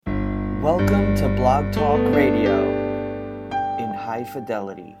Welcome to Blog Talk Radio in high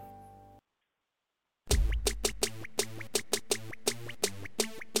fidelity.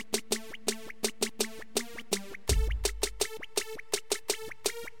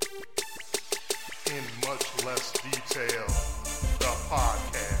 In much less detail, the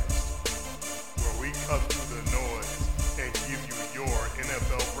podcast, where we cut through the noise and give you your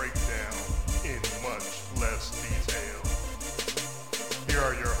NFL breakdown in much less detail. Here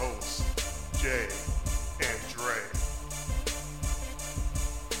are your hosts, Jay and Dre.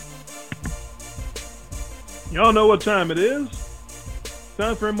 Y'all know what time it is.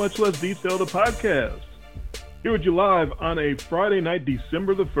 Time for Much Less Detail, the podcast. Here with you live on a Friday night,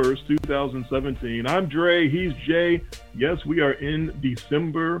 December the 1st, 2017. I'm Dre, he's Jay. Yes, we are in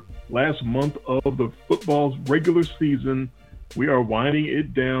December, last month of the football's regular season. We are winding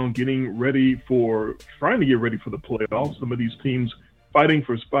it down, trying to get ready for the playoffs. Some of these teams fighting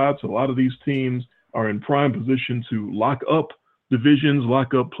for spots. A lot of these teams are in prime position to lock up divisions,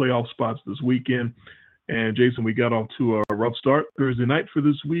 lock up playoff spots this weekend. And Jason, we got off to a rough start Thursday night for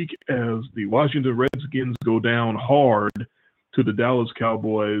this week as the Washington Redskins go down hard to the Dallas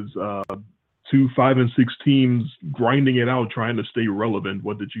Cowboys. 2 5-6 teams grinding it out, trying to stay relevant.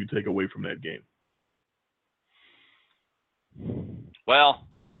 What did you take away from that game? Well,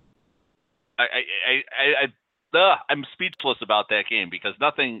 I'm speechless about that game because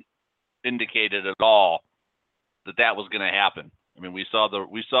nothing indicated at all that was going to happen. I mean, we saw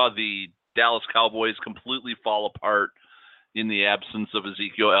the Dallas Cowboys completely fall apart in the absence of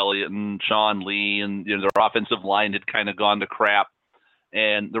Ezekiel Elliott and Sean Lee, and their offensive line had kind of gone to crap,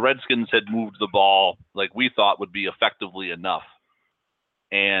 and the Redskins had moved the ball like we thought would be effectively enough,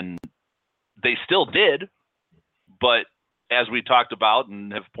 and they still did. But as we talked about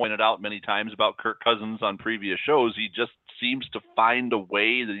and have pointed out many times about Kirk Cousins on previous shows, he just seems to find a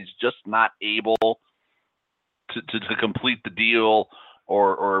way that he's just not able to complete the deal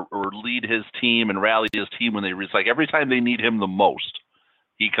or lead his team and rally his team when it's like every time they need him the most,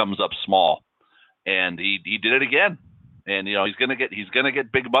 he comes up small, and he did it again. And he's gonna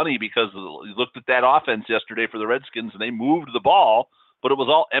get big money because he looked at that offense yesterday for the Redskins and they moved the ball, but it was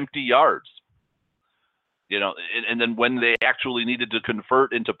all empty yards. And then when they actually needed to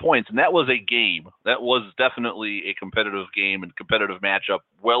convert into points, and that was a game, that was definitely a competitive game and competitive matchup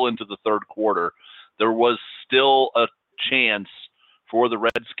well into the third quarter, there was still a chance for the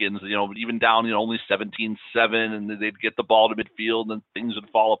Redskins, even down, only 17-7, and they'd get the ball to midfield and things would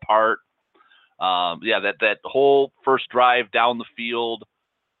fall apart. That whole first drive down the field,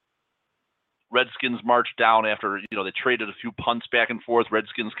 Redskins marched down after, they traded a few punts back and forth.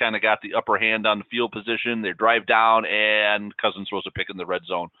 Redskins kind of got the upper hand on the field position. They drive down, and Cousins throws a pick in the red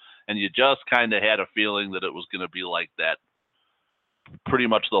zone. And you just kind of had a feeling that it was going to be like that pretty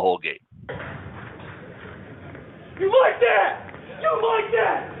much the whole game. You like that? You like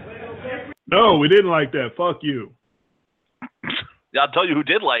that? No, we didn't like that. Fuck you. Yeah, I'll tell you who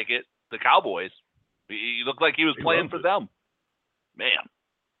did like it. The Cowboys. He looked like he was playing for them. Man.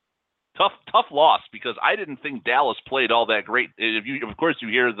 Tough loss because I didn't think Dallas played all that great. Of course, you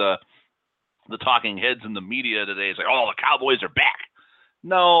hear the talking heads in the media today. It's like, oh, the Cowboys are back.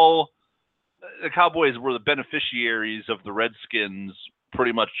 No, the Cowboys were the beneficiaries of the Redskins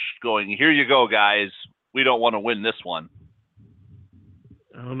pretty much going, here you go, guys. We don't want to win this one.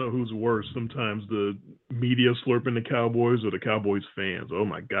 I don't know who's worse. Sometimes the media slurping the Cowboys or the Cowboys fans. Oh,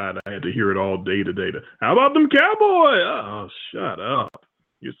 my God. I had to hear it all day today. How about them Cowboys? Oh, shut up.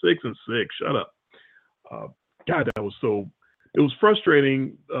 You're 6-6. Shut up. God, it was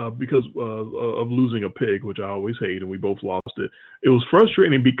frustrating because of losing a pick, which I always hate, and we both lost it. It was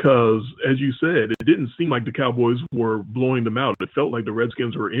frustrating because, as you said, it didn't seem like the Cowboys were blowing them out. It felt like the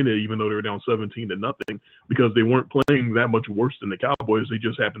Redskins were in it, even though they were down 17-0, because they weren't playing that much worse than the Cowboys. They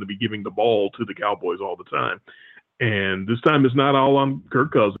just happened to be giving the ball to the Cowboys all the time. And this time it's not all on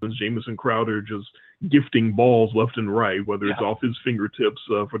Kirk Cousins. Jamison Crowder just gifting balls left and right, whether it's off his fingertips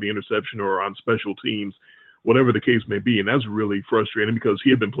for the interception or on special teams, whatever the case may be. And that's really frustrating because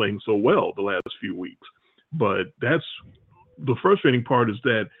he had been playing so well the last few weeks. But that's the frustrating part, is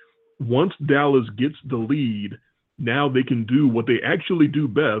that once Dallas gets the lead, now they can do what they actually do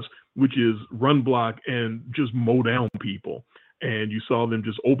best, which is run block and just mow down people. And you saw them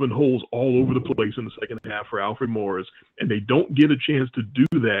just open holes all over the place in the second half for Alfred Morris. And they don't get a chance to do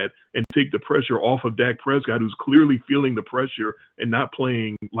that and take the pressure off of Dak Prescott, who's clearly feeling the pressure and not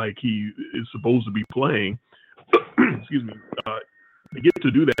playing like he is supposed to be playing. Excuse me. They get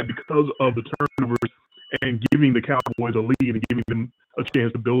to do that because of the turnovers and giving the Cowboys a lead and giving them a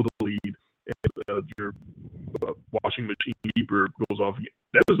chance to build a lead. and your washing machine beeper goes off.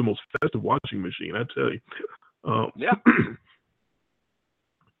 That is the most festive washing machine, I tell you. Yeah.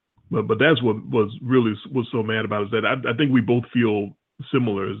 But that's what was so mad about, is that I think we both feel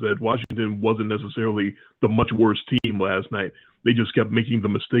similar, is that Washington wasn't necessarily the much worse team last night. They just kept making the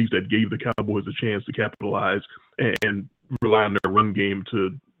mistakes that gave the Cowboys a chance to capitalize and rely on their run game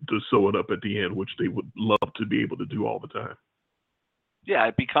to sew it up at the end, which they would love to be able to do all the time. Yeah,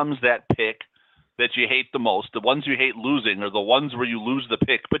 it becomes that pick that you hate the most. The ones you hate losing are the ones where you lose the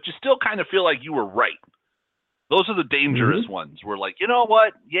pick, but you still kind of feel like you were right. Those are the dangerous ones. We're like, you know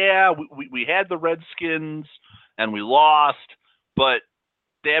what? Yeah, we had the Redskins and we lost, but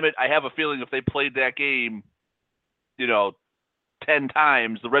damn it, I have a feeling if they played that game, 10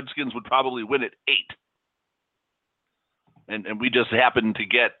 times, the Redskins would probably win it 8. And we just happened to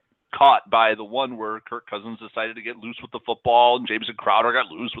get caught by the one where Kirk Cousins decided to get loose with the football and Jameson Crowder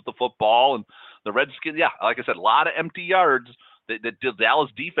got loose with the football, and the Redskins, yeah, like I said, a lot of empty yards. The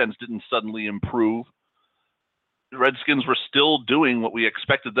Dallas defense didn't suddenly improve. The Redskins were still doing what we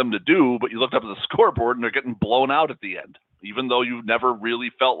expected them to do, but you looked up at the scoreboard and they're getting blown out at the end, even though you never really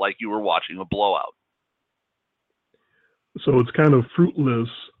felt like you were watching a blowout. So it's kind of fruitless,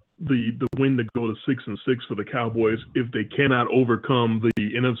 the win to go to 6-6 for the Cowboys, if they cannot overcome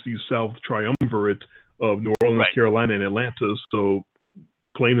the NFC South triumvirate of New Orleans, right, Carolina, and Atlanta. So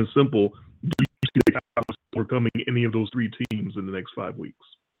plain and simple, do you see the Cowboys overcoming any of those three teams in the next 5 weeks?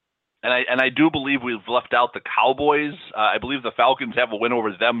 And I do believe we've left out the Cowboys. I believe the Falcons have a win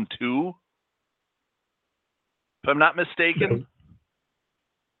over them too, if I'm not mistaken.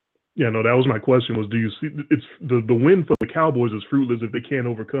 Yeah, no, that was my question. Was, do you see it's the win for the Cowboys is fruitless if they can't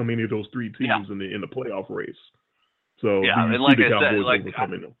overcome any of those three teams in the playoff race? So yeah, do you and like see the I Cowboys said,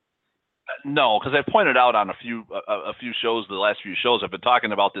 overcoming them? No, because I pointed out on a few shows, the last few shows, I've been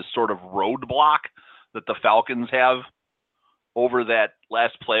talking about this sort of roadblock that the Falcons have over that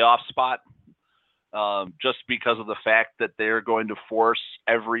last playoff spot, just because of the fact that they're going to force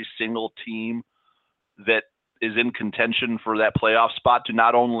every single team that is in contention for that playoff spot to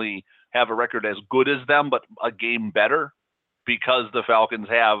not only have a record as good as them, but a game better, because the Falcons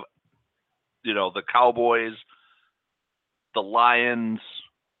have, the Cowboys, the Lions,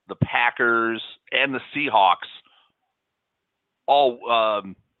 the Packers, and the Seahawks all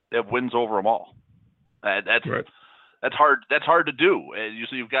they have wins over them all. That's right. That's hard. That's hard to do.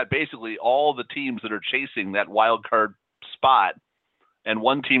 So you've got basically all the teams that are chasing that wild card spot, and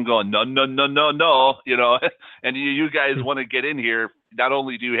one team going no, and you guys want to get in here. Not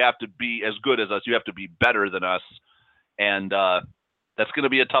only do you have to be as good as us, you have to be better than us, and that's going to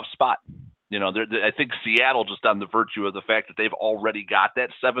be a tough spot. I think Seattle, just on the virtue of the fact that they've already got that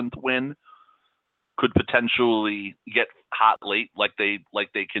 7th win, could potentially get hot late like they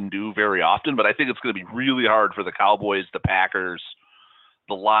can do very often. But I think it's going to be really hard for the Cowboys, the Packers,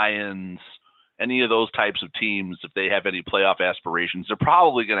 the Lions, any of those types of teams. If they have any playoff aspirations, they're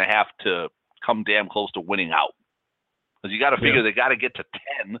probably going to have to come damn close to winning out, because you got to figure they got to get to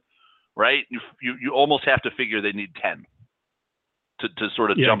 10, right? You almost have to figure they need 10 to sort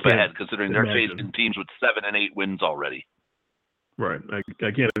of jump ahead, considering they're facing teams with 7 and 8 wins already. Right.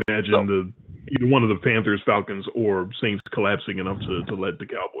 I can't imagine either one of the Panthers, Falcons, or Saints collapsing enough to let the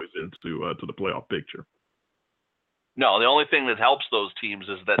Cowboys into to the playoff picture. No, the only thing that helps those teams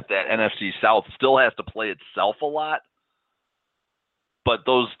is that NFC South still has to play itself a lot. But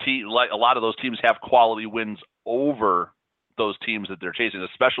those like a lot of those teams have quality wins over those teams that they're chasing,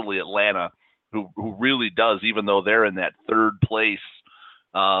 especially Atlanta, who really does, even though they're in that 3rd place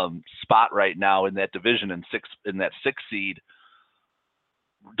spot right now in that division and in that 6th seed,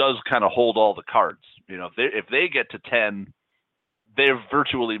 does kind of hold all the cards. If they get to 10, they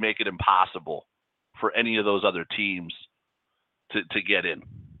virtually make it impossible for any of those other teams to get in.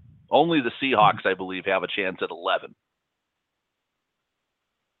 Only the Seahawks, I believe, have a chance at 11.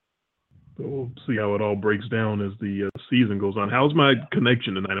 So we'll see how it all breaks down as the season goes on. How's my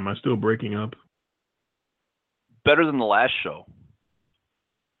connection tonight? Am I still breaking up? Better than the last show.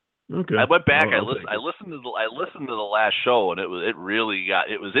 Okay. I went back. I listened to the last show, and it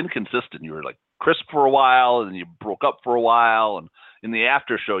was inconsistent. You were like crisp for a while, and you broke up for a while, and in the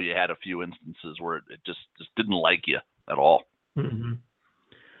after show, you had a few instances where it just didn't like you at all. Mm-hmm.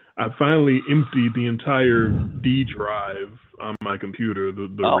 I finally emptied the entire D drive on my computer, the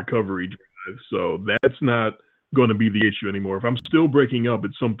recovery drive. So that's not going to be the issue anymore. If I'm still breaking up,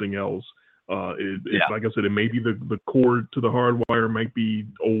 it's something else. Like I said, it may be the cord to the hard wire might be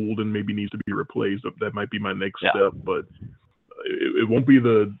old and maybe needs to be replaced. That might be my next step, but it won't be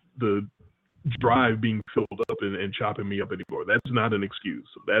the drive being filled up and chopping me up anymore. That's not an excuse.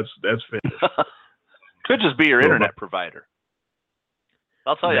 So that's finished. Could just be your internet provider.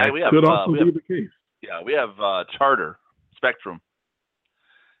 I'll tell you, we have could also be the case. Yeah, we have Charter Spectrum,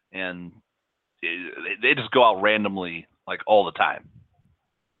 and they just go out randomly like all the time.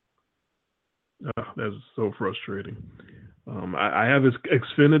 That's so frustrating. I have this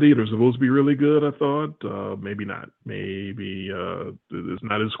Xfinity. They're supposed to be really good, I thought. Maybe not. Maybe it's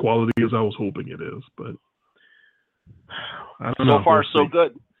not as quality as I was hoping it is. But I don't know. So far, so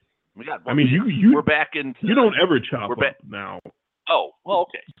good. We got. I mean, we're back in. You don't ever chop up now. Oh, well,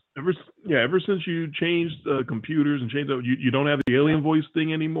 okay. Ever since you changed computers and changed up, you don't have the alien voice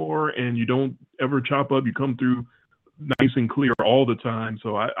thing anymore, and you don't ever chop up. You come through nice and clear all the time.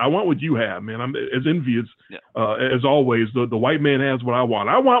 So I want what you have, man. I'm as envious as always. The white man has what I want.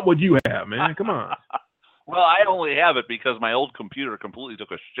 I want what you have, man. Come on. Well, I only have it because my old computer completely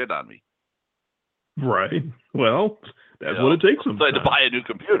took a shit on me. Right. Well, that's what it takes. So I had to buy a new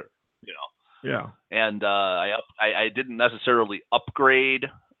computer. Yeah. And I didn't necessarily upgrade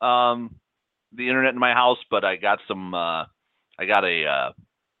the internet in my house, but I got a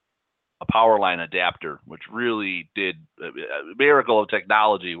power line adapter, which really did a miracle of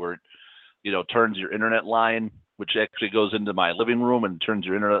technology where it turns your internet line, which actually goes into my living room and turns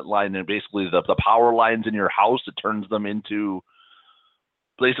your internet line, and basically the power lines in your house, it turns them into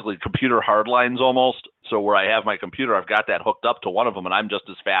basically computer hard lines almost. So where I have my computer, I've got that hooked up to one of them, and I'm just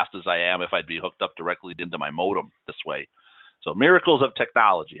as fast as I am if I'd be hooked up directly into my modem this way. So miracles of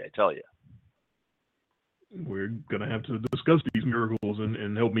technology, I tell you. We're going to have to discuss these miracles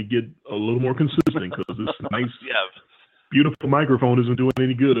and help me get a little more consistent, because this nice, beautiful microphone isn't doing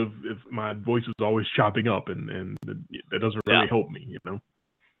any good if my voice is always chopping up, and that doesn't really help me,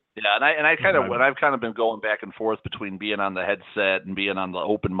 Yeah, I've kind of been going back and forth between being on the headset and being on the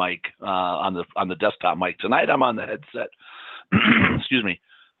open mic on the desktop mic. Tonight I'm on the headset. Excuse me.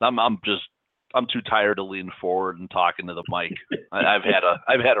 I'm too tired to lean forward and talk into the mic. I've had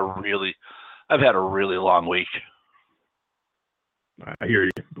a really long week. I hear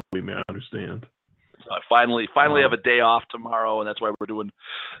you. Believe me, I understand. So I finally have a day off tomorrow, and that's why we're doing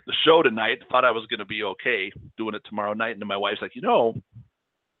the show tonight. Thought I was going to be okay doing it tomorrow night, and then my wife's like, you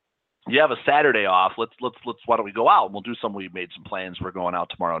have a Saturday off. Let's why don't we go out? We'll do some. We made some plans. We're going out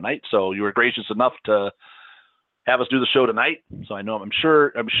tomorrow night. So you were gracious enough to have us do the show tonight. So I know I'm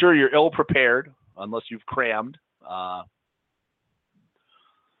sure you're ill prepared unless you've crammed.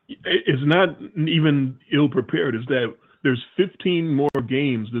 It's not even ill prepared. It's that there's 15 more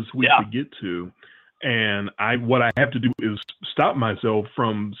games this week to get to, and what I have to do is stop myself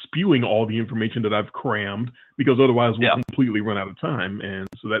from spewing all the information that I've crammed, because otherwise we'll completely run out of time. And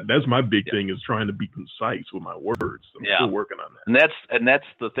so that's my big thing, is trying to be concise with my words. I'm still working on that. And that's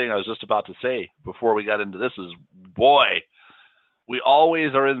the thing I was just about to say before we got into this is, boy, we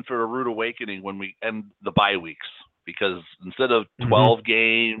always are in for a rude awakening when we end the bye weeks, because instead of 12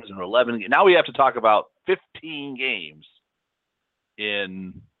 games or 11 games, now we have to talk about 15 games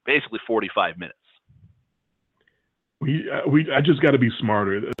in basically 45 minutes. I just got to be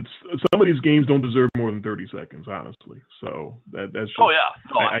smarter. Some of these games don't deserve more than 30 seconds, honestly. So that's just,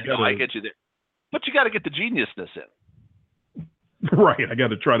 I get you there. But you got to get the geniusness in. Right. I got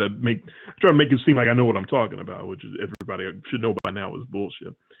to try to make it seem like I know what I'm talking about, which is everybody should know by now is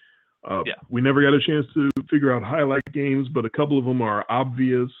bullshit. We never got a chance to figure out highlight games, but a couple of them are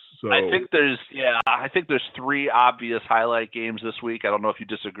obvious. So I think there's 3 obvious highlight games this week. I don't know if you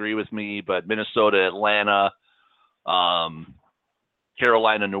disagree with me, but Minnesota, Atlanta,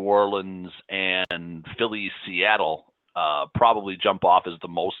 Carolina, New Orleans, and Philly, Seattle probably jump off as the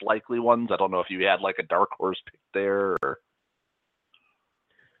most likely ones. I don't know if you had like a dark horse pick there. Or...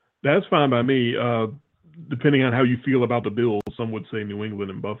 That's fine by me. Depending on how you feel about the Bills, some would say New England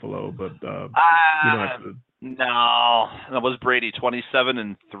and Buffalo, but no, that was Brady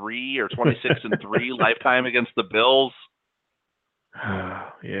 27-3 or 26-3 lifetime against the Bills.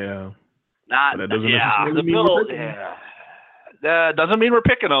 Yeah. Not that doesn't the Bills. That doesn't mean we're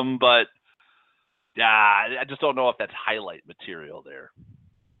picking them, but I just don't know if that's highlight material there.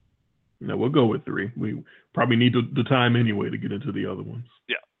 No, we'll go with 3. We probably need the time anyway to get into the other ones.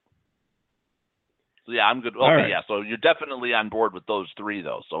 Yeah. So I'm good. Okay, right. So you're definitely on board with those 3,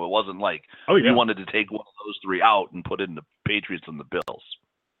 though. So it wasn't like you wanted to take one of those 3 out and put in the Patriots and the Bills.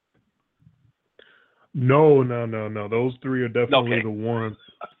 No. Those 3 are definitely the ones.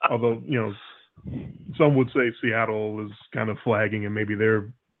 Although, some would say Seattle is kind of flagging, and maybe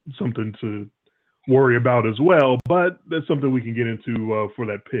they're something to worry about as well. But that's something we can get into for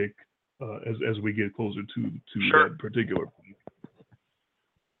that pick as we get closer to that particular pick.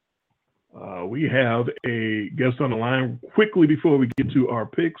 We have a guest on the line. Quickly before we get to our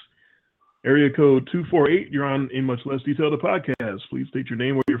picks, area code 248. You're on In Much Less Detail, the podcast. Please state your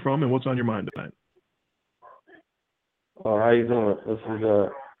name, where you're from, and what's on your mind tonight. Oh, how you doing?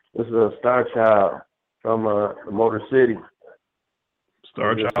 This is a Star Child from the Motor City.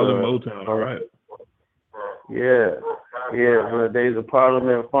 Star Child in Motown. All right. Yeah, from the days of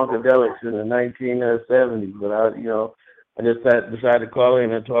Parliament Funkadelics in the 1970s. But I just decided to call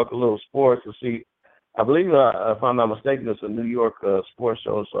in and talk a little sports to see. I believe, if I'm not mistaken, it's a New York sports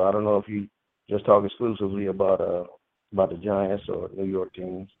show. So I don't know if you just talk exclusively about the Giants or New York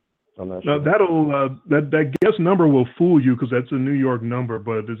teams. I'm not sure. Now that guest number will fool you because that's a New York number,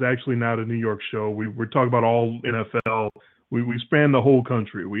 but it's actually not a New York show. We're talking about all NFL. We span the whole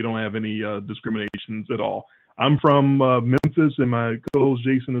country. We don't have any discriminations at all. I'm from Memphis, and my co-host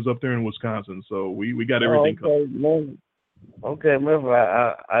Jason is up there in Wisconsin, so we got everything covered. Okay, Memphis.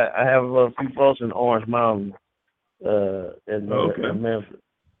 I have a few folks in Orange Mountain in Memphis.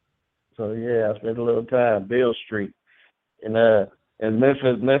 So yeah, I spent a little time Beale Street, and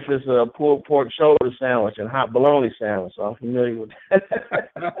Memphis pulled pork shoulder sandwich and hot bologna sandwich. So I'm familiar with that.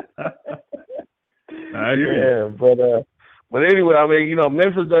 I hear you. But anyway, I mean,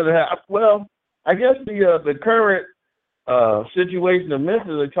 Memphis doesn't have. Well, I guess the current situation in Memphis,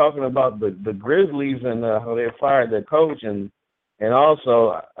 they're talking about the Grizzlies and how they fired their coach, and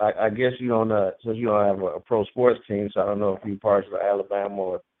also I guess you don't since you don't have a pro sports team, so I don't know if you're part of the Alabama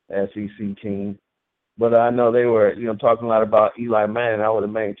or SEC team, but I know they were talking a lot about Eli Manning. That was the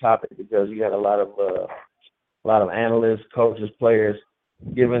main topic because you had a lot of analysts, coaches, players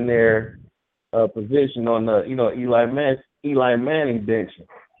giving their position on the Eli Manning bench,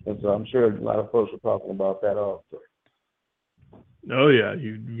 and so I'm sure a lot of folks are talking about that also. Oh yeah,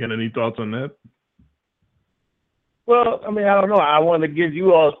 you got any thoughts on that? Well, I mean, I don't know. I want to give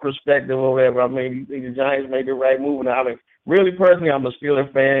you all's perspective or whatever. I mean, you think the Giants made the right move? I mean, really, personally, I'm a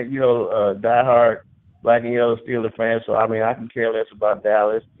Steeler fan. Diehard black and yellow Steeler fan. So I mean, I can care less about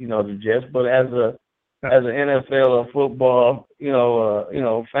Dallas, the Jets. But as an NFL or football,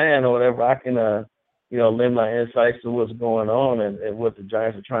 fan or whatever, I can lend my insights to what's going on and what the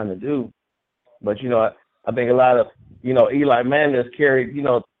Giants are trying to do. But I think a lot of Eli Manning has carried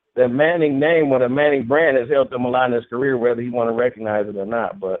the Manning name or the Manning brand has helped him a lot in his career, whether you want to recognize it or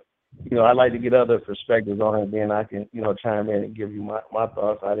not. But I'd like to get other perspectives on it, and then I can chime in and give you my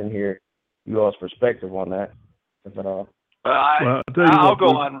thoughts. I didn't hear you all's perspective on that, if at all. I'll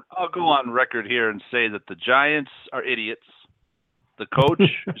go on record here and say that the Giants are idiots. The coach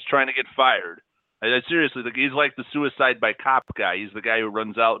is trying to get fired. Seriously, he's like the suicide by cop guy. He's the guy who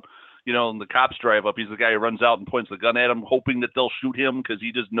runs out, and the cops drive up. He's the guy who runs out and points the gun at him, hoping that they'll shoot him because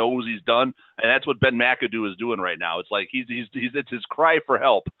he just knows he's done. And that's what Ben McAdoo is doing right now. It's like it's his cry for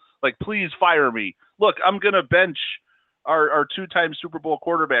help. Like, please fire me. Look, I'm gonna bench our two-time Super Bowl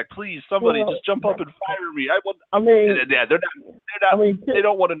quarterback. Please, somebody just jump up and fire me. They're not. They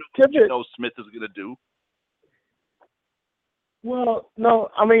don't want to know what Geno Smith is gonna do. Well, no,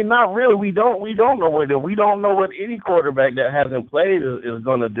 I mean, not really. We don't know what we don't know what any quarterback that hasn't played is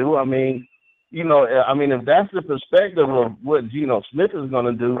going to do. I mean, if that's the perspective of what Geno Smith is going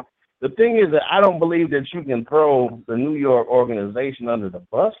to do, the thing is that I don't believe that you can throw the New York organization under the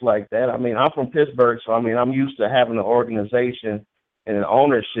bus like that. I mean, I'm from Pittsburgh, so I mean, I'm used to having an organization and an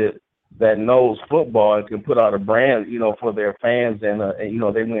ownership that knows football and can put out a brand, for their fans, and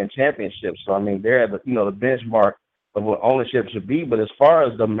they win championships. So I mean, they're the benchmark of what ownership should be. But as far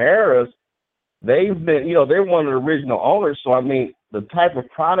as the Maras, they've been, they're one of the original owners. So, I mean, the type of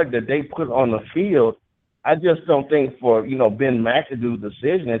product that they put on the field, I just don't think for, Ben McAdoo's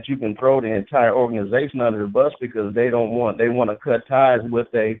decision that you can throw the entire organization under the bus because they want to cut ties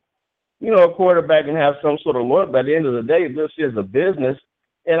with a quarterback and have some sort of loyalty. But at the end of the day, this is a business.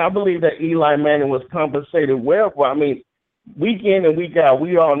 And I believe that Eli Manning was compensated well for, I mean, week in and week out,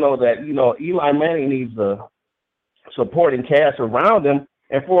 we all know that, Eli Manning needs a supporting cast around him,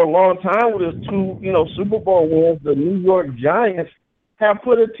 and for a long time with his two, Super Bowl wins, the New York Giants have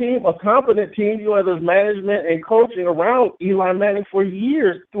put a competent team, whether it's management and coaching around Eli Manning for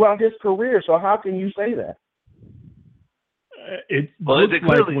years throughout his career. So how can you say that? It looks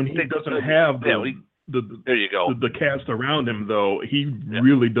like when he doesn't have there you go. The cast around him, though, he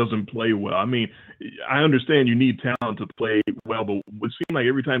really doesn't play well. I mean, I understand you need talent to play well, but it seemed like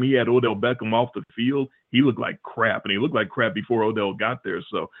every time he had Odell Beckham off the field, he looked like crap, and he looked like crap before Odell got there.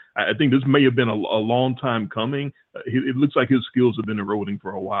 So I think this may have been a long time coming. It looks like his skills have been eroding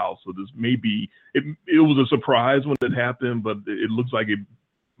for a while. So this may be it was a surprise when it happened, but it looks like it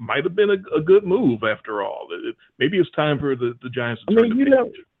might have been a good move after all. Maybe it's time for the Giants to turn the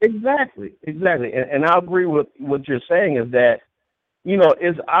page. Exactly. And I agree with what you're saying is that,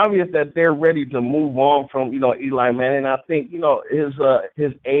 it's obvious that they're ready to move on from, Eli Manning. I think,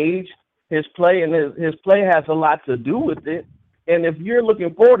 his age, his play, and his play has a lot to do with it. And if you're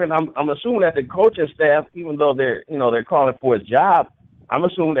looking forward, and I'm assuming that the coaching staff, even though they're calling for his job, I'm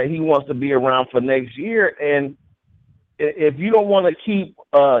assuming that he wants to be around for next year. And if you don't want to keep,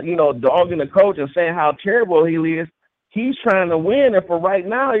 dogging the coach and saying how terrible he is, he's trying to win. And for right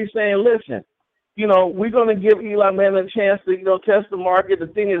now, he's saying, listen, we're going to give Eli Manning a chance to, test the market. The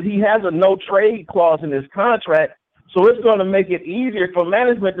thing is, he has a no trade clause in his contract. So it's going to make it easier for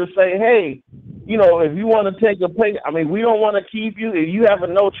management to say, hey, if you want to take a play, we don't want to keep you. If you have a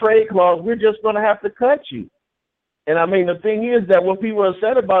no trade clause, we're just going to have to cut you. And the thing is that what people are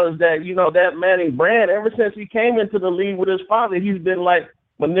upset about is that, that Manning brand, ever since he came into the league with his father, he's been like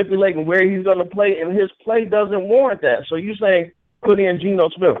manipulating where he's going to play, and his play doesn't warrant that. So you're saying put in Geno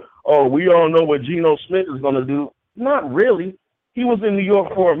Smith. Oh, we all know what Geno Smith is going to do. Not really. He was in New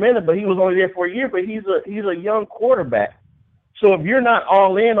York for a minute, but he was only there for a year, but he's a young quarterback. So if you're not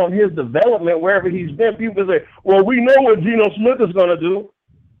all in on his development wherever he's been, people say, well, we know what Geno Smith is going to do.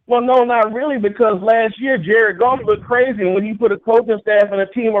 Well, no, not really, because last year Jared Goff looked crazy, and when he put a coaching staff and a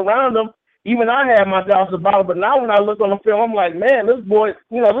team around him, even I had my doubts about it. But now when I look on the film, I'm like, man, this boy,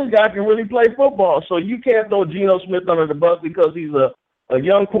 this guy can really play football. So you can't throw Geno Smith under the bus because he's a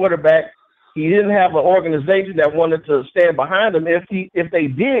young quarterback. He didn't have an organization that wanted to stand behind him. If they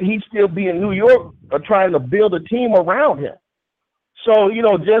did, he'd still be in New York trying to build a team around him. So,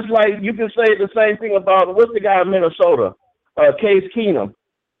 just like you can say the same thing about, what's the guy in Minnesota, Case Keenum.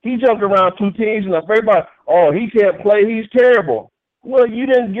 He jumped around two teams, and everybody, oh, he can't play, he's terrible. Well, you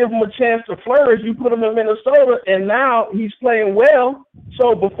didn't give him a chance to flourish. You put him in Minnesota, and now he's playing well.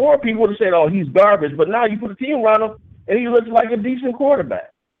 So before, people would have said, oh, he's garbage. But now you put a team around him, and he looks like a decent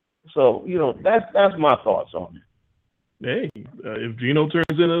quarterback. So, that's my thoughts on it. Hey, if Geno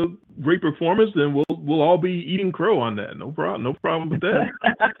turns in a great performance, then we'll all be eating crow on that. No problem with that.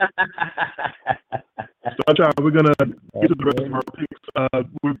 So, we're gonna get to the rest of our picks.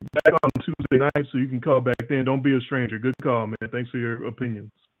 We're back on Tuesday night, so you can call back then. Don't be a stranger. Good call, man. Thanks for your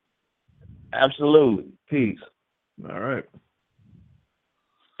opinions. Absolutely. Peace. All right.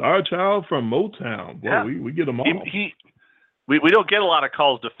 Star Child from Motown. Boy, yeah. we get them all. We don't get a lot of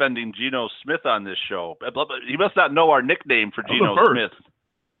calls defending Geno Smith on this show. He must not know our nickname for Geno Smith.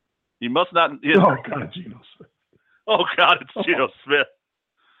 He must not. Oh God, Geno Smith. Oh God, it's Geno Smith.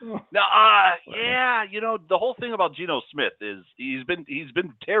 Now, the whole thing about Geno Smith is he's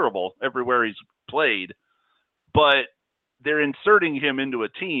been terrible everywhere he's played, but they're inserting him into a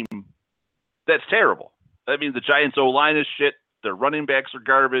team that's terrible. I mean, the Giants' O-line is shit. Their running backs are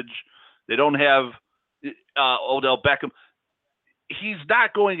garbage. They don't have Odell Beckham. He's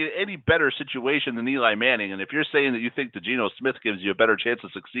not going in any better situation than Eli Manning. And if you're saying that you think that Geno Smith gives you a better chance to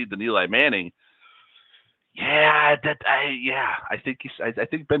succeed than Eli Manning, I think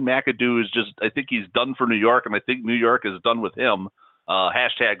Ben McAdoo I think he's done for New York, and I think New York is done with him.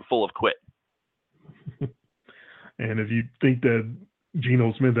 Hashtag full of quit. And if you think that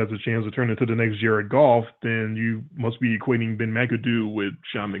Geno Smith has a chance to turn into the next Jared Goff, then you must be equating Ben McAdoo with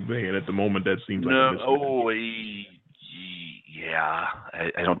Sean McVay. And at the moment, that seems like a mismatch. Yeah,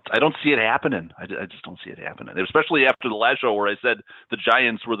 I don't see it happening. I just don't see it happening, especially after the last show where I said the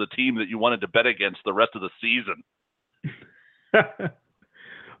Giants were the team that you wanted to bet against the rest of the season.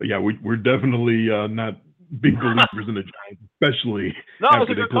 Yeah, we're definitely not big believers in the Giants, especially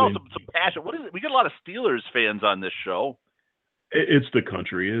after they put in some passion. What is it? We get a lot of Steelers fans on this show. It's the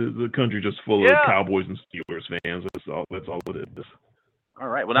country. The country just full of Cowboys and Steelers fans. That's all it is. All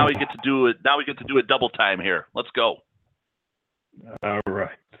right. Well, now we get to do it. Now we get to do it double time here. Let's go. All right.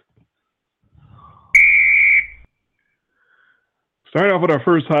 Starting off with our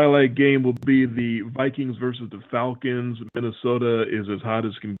first highlight game will be the Vikings versus the Falcons. Minnesota is as hot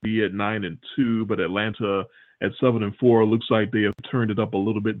as can be at 9-2, but Atlanta at 7-4 looks like they have turned it up a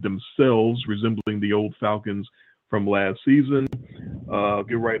little bit themselves, resembling the old Falcons from last season.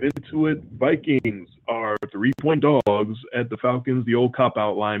 Get right into it. Vikings are 3-point dogs at the Falcons. The old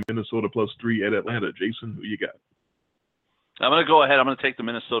cop-out line, Minnesota +3 at Atlanta. Jason, who you got? I'm going to go ahead. I'm going to take the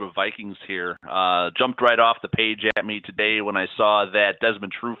Minnesota Vikings here. Jumped right off the page at me today when I saw that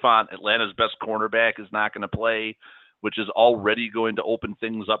Desmond Trufant, Atlanta's best cornerback, is not going to play, which is already going to open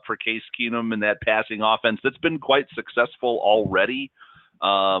things up for Case Keenum and that passing offense that's been quite successful already.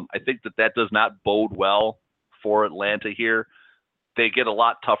 I think that does not bode well for Atlanta here. They get a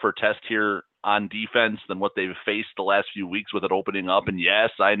lot tougher test here on defense than what they've faced the last few weeks with it opening up. And yes,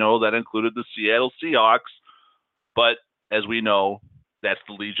 I know that included the Seattle Seahawks, but as we know, that's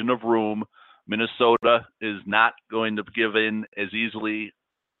the Legion of Room. Minnesota is not going to give in as easily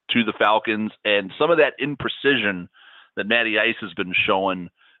to the Falcons, and some of that imprecision that Matty Ice has been showing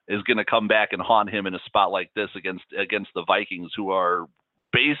is going to come back and haunt him in a spot like this against the Vikings, who are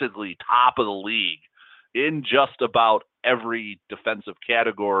basically top of the league in just about every defensive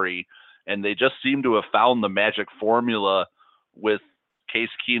category, and they just seem to have found the magic formula with Case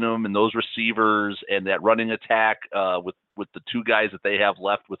Keenum and those receivers and that running attack with the two guys that they have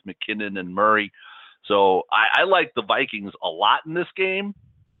left with McKinnon and Murray. So I like the Vikings a lot in this game.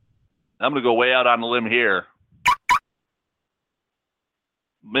 I'm going to go way out on a limb here.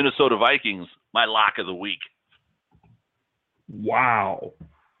 Minnesota Vikings, my lock of the week. Wow.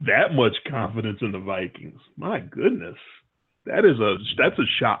 That much confidence in the Vikings. My goodness. That's a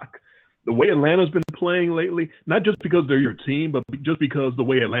shock. The way Atlanta's been playing lately, not just because they're your team, but just because the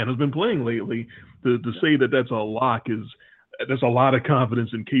way Atlanta's been playing lately, to say that that's a lock there's a lot of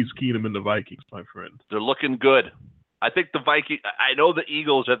confidence in Case Keenum and the Vikings, my friend. They're looking good. I think the Vikings, I know the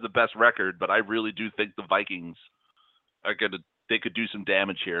Eagles have the best record, but I really do think the Vikings they could do some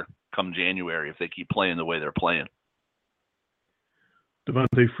damage here come January if they keep playing the way they're playing.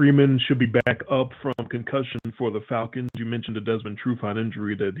 Devontae Freeman should be back up from concussion for the Falcons. You mentioned the Desmond Trufant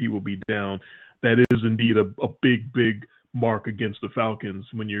injury, that he will be down. That is indeed a big, big mark against the Falcons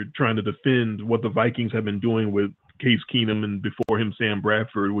when you're trying to defend what the Vikings have been doing with Case Keenum and before him Sam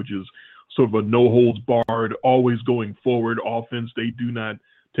Bradford, which is sort of a no-holds-barred, always going forward offense. They do not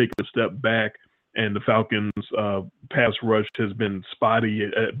take a step back, and the Falcons' pass rush has been spotty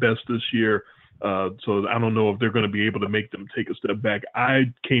at best this year. So I don't know if they're going to be able to make them take a step back.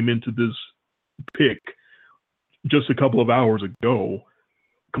 I came into this pick just a couple of hours ago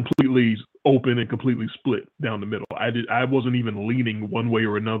completely open and completely split down the middle. I wasn't even leaning one way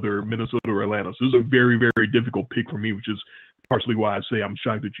or another, Minnesota or Atlanta. So this is a very, very difficult pick for me, which is partially why I say I'm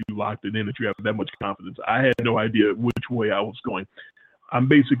shocked that you locked it in, that you have that much confidence. I had no idea which way I was going. I'm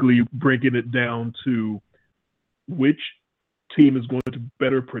basically breaking it down to which team is going to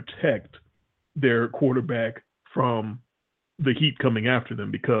better protect their quarterback from the heat coming after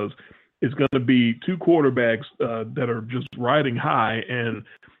them, because it's going to be two quarterbacks that are just riding high, and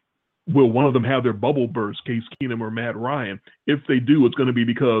will one of them have their bubble burst, Case Keenum or Matt Ryan? If they do, it's going to be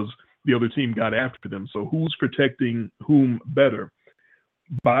because the other team got after them. So who's protecting whom better?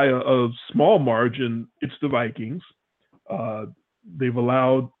 By a small margin, it's the Vikings. They've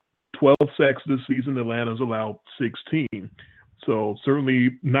allowed 12 sacks this season. Atlanta's allowed 16. So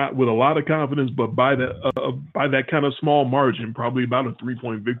certainly not with a lot of confidence, but by that kind of small margin, probably about a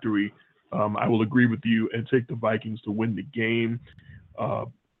 3-point victory, I will agree with you and take the Vikings to win the game.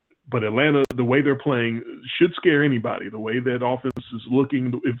 But Atlanta, the way they're playing, should scare anybody. The way that offense is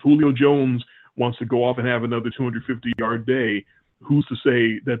looking, if Julio Jones wants to go off and have another 250-yard day, who's to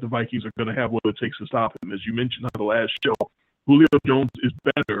say that the Vikings are going to have what it takes to stop him? As you mentioned on the last show, Julio Jones is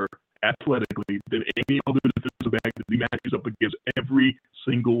better athletically than any other defensive back that he matches up against every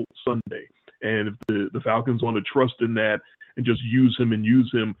single Sunday. And if the Falcons want to trust in that and just use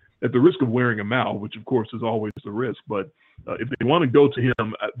him at the risk of wearing him out, which of course is always the risk, but if they want to go to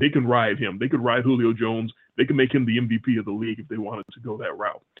him, they can ride him. They could ride Julio Jones. They can make him the MVP of the league if they wanted to go that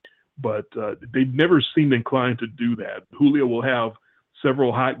route. But they've never seemed inclined to do that. Julio will have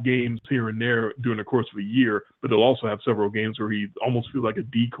several hot games here and there during the course of a year, but they'll also have several games where he almost feels like a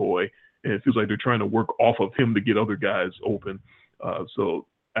decoy, and it feels like they're trying to work off of him to get other guys open. So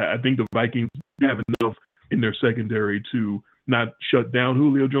I think the Vikings have enough in their secondary to not shut down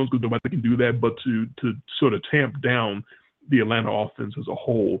Julio Jones, because nobody can do that, but to sort of tamp down the Atlanta offense as a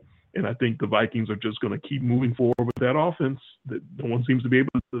whole. And I think the Vikings are just going to keep moving forward with that offense that no one seems to be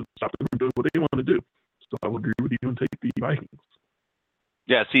able to stop them from doing what they want to do. So I will agree with you and take the Vikings.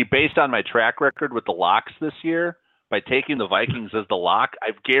 Yeah, see, based on my track record with the locks this year, by taking the Vikings as the lock,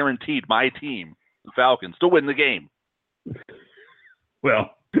 I've guaranteed my team, the Falcons, to win the game. Well,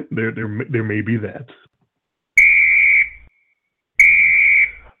 there may be that.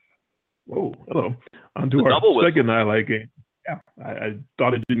 Whoa, hello. On to our second highlight game. Yeah, I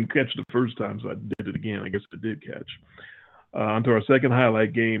thought it didn't catch the first time, so I did it again. I guess it did catch. On to our second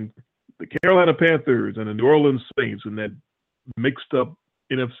highlight game, the Carolina Panthers and the New Orleans Saints in that mixed up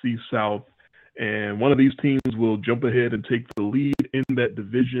NFC South. And one of these teams will jump ahead and take the lead in that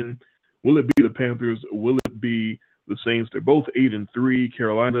division. Will it be the Panthers? Will it be the Saints? They're both 8-3.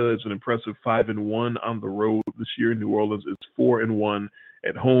 Carolina is an impressive 5-1 on the road this year. New Orleans is 4-1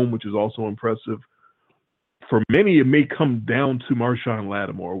 at home, which is also impressive. For many, it may come down to Marshawn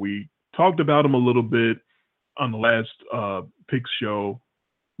Lattimore. We talked about him a little bit on the last pick show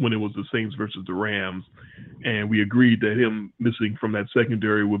when it was the Saints versus the Rams, and we agreed that him missing from that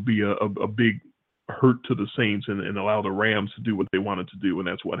secondary would be a big hurt to the Saints and allow the Rams to do what they wanted to do, and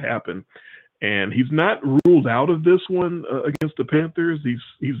that's what happened. And he's not ruled out of this one against the Panthers.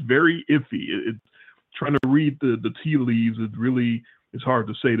 He's very iffy. Trying to read the tea leaves, it really is hard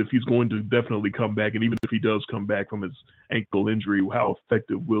to say that he's going to definitely come back. And even if he does come back from his ankle injury, how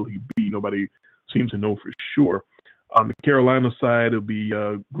effective will he be? Nobody seems to know for sure. On the Carolina side, it'll be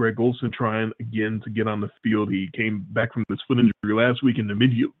Greg Olsen trying again to get on the field. He came back from his foot injury last week and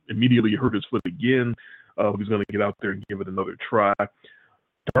immediately hurt his foot again. He's going to get out there and give it another try.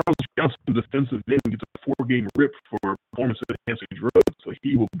 Charles Johnson, defensive end, gets a 4-game rip for performance-enhancing drugs, so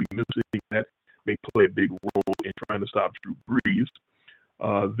he will be missing. That may play a big role in trying to stop Drew Brees.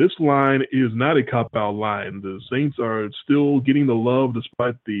 This line is not a cop-out line. The Saints are still getting the love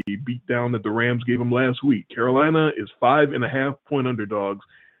despite the beatdown that the Rams gave them last week. Carolina is 5.5-point underdogs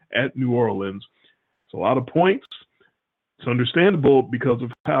at New Orleans. It's a lot of points. It's understandable because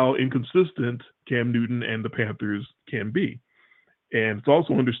of how inconsistent Cam Newton and the Panthers can be. And it's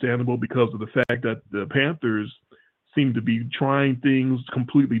also understandable because of the fact that the Panthers seem to be trying things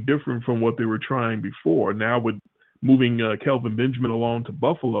completely different from what they were trying before. Now with moving Kelvin Benjamin along to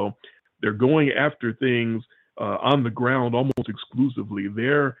Buffalo, they're going after things on the ground almost exclusively.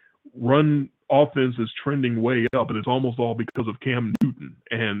 Their run offense is trending way up, and it's almost all because of Cam Newton.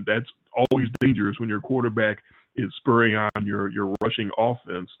 And that's always dangerous when your quarterback is spurring on your rushing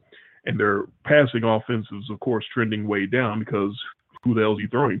offense. And their passing offense is, of course, trending way down because who the hell is he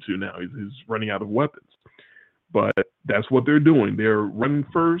throwing to now? He's running out of weapons. But that's what they're doing. They're running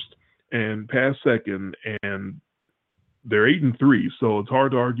first and pass second, and they're 8-3, so it's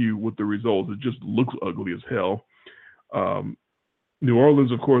hard to argue with the results. It just looks ugly as hell. New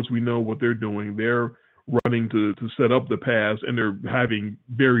Orleans, of course, we know what they're doing. They're running to set up the pass, and they're having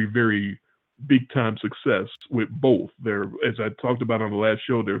very, very big-time success with both. They're, as I talked about on the last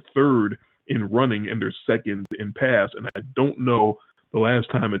show, they're third in running and they're second in pass, and I don't know the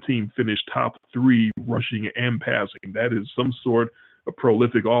last time a team finished top 3 rushing and passing. That is some sort of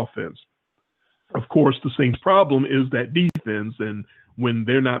prolific offense. Of course, the Saints' problem is that defense, and when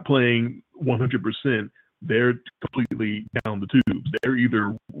they're not playing 100%, they're completely down the tubes. They're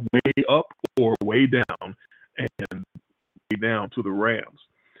either way up or way down, and way down to the Rams.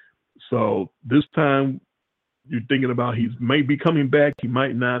 So this time, you're thinking about he might be coming back, he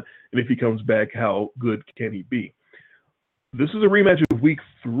might not, and if he comes back, how good can he be? This is a rematch of Week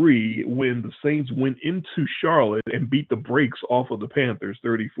 3 when the Saints went into Charlotte and beat the brakes off of the Panthers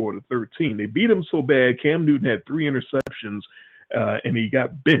 34-13. They beat them so bad, Cam Newton had 3 interceptions, and he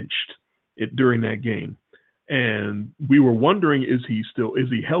got benched during that game. And we were wondering, is he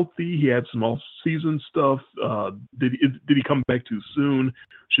healthy? He had some off-season stuff. Did he come back too soon?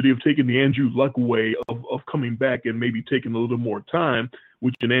 Should he have taken the Andrew Luck way of coming back and maybe taking a little more time,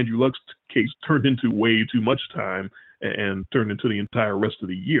 which in Andrew Luck's case turned into way too much time and turned into the entire rest of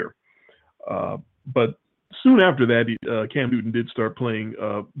the year. But soon after that, Cam Newton did start playing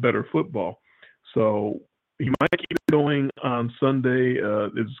better football. So he might keep it going on Sunday.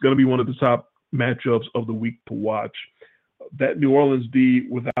 It's going to be one of the top matchups of the week to watch. That New Orleans D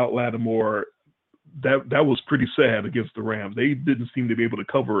without Lattimore, that was pretty sad against the Rams. They didn't seem to be able to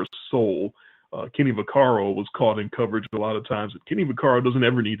cover a soul. Kenny Vaccaro was caught in coverage a lot of times. Kenny Vaccaro doesn't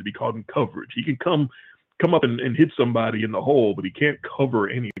ever need to be caught in coverage. He can come up and hit somebody in the hole, but he can't cover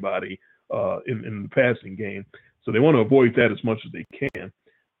anybody in the passing game. So they want to avoid that as much as they can.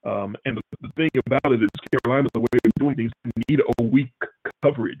 And the thing about it is Carolina, the way they're doing things, need a weak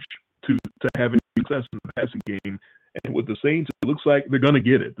coverage to have any success in the passing game. And with the Saints, it looks like they're going to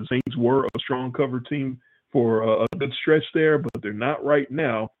get it. The Saints were a strong cover team for a good stretch there, but they're not right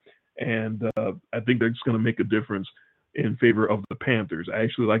now. And I think that's going to make a difference in favor of the Panthers. I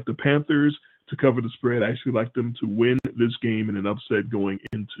actually like the Panthers to cover the spread. I actually like them to win this game in an upset going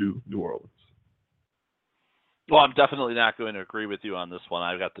into New Orleans. Well, I'm definitely not going to agree with you on this one.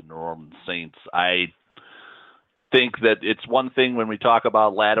 I've got the New Orleans Saints. I think that it's one thing when we talk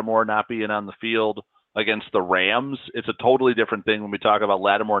about Lattimore not being on the field against the Rams. It's a totally different thing when we talk about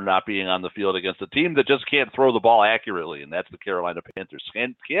Lattimore not being on the field against a team that just can't throw the ball accurately, and that's the Carolina Panthers.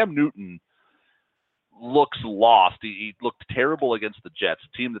 And Cam Newton looks lost. He looked terrible against the Jets,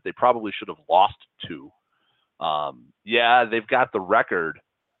 a team that they probably should have lost to. Yeah, they've got the record,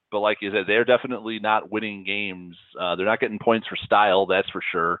 but like you said, they're definitely not winning games. They're not getting points for style, that's for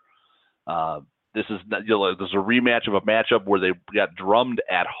sure. This is this is a rematch of a matchup where they got drummed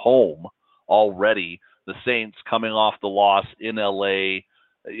at home already. The Saints coming off the loss in LA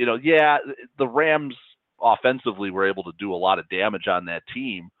the Rams offensively were able to do a lot of damage on that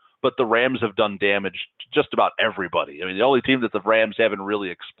team, but the Rams have done damage to just about everybody. I mean, the only team that the Rams haven't really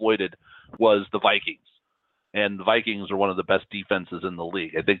exploited was the Vikings. And the Vikings are one of the best defenses in the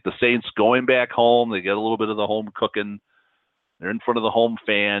league. I think the Saints going back home, they get a little bit of the home cooking. They're in front of the home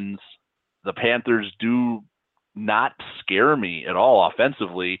fans. The Panthers do not scare me at all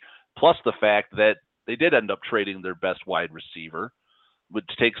offensively, plus the fact that they did end up trading their best wide receiver, which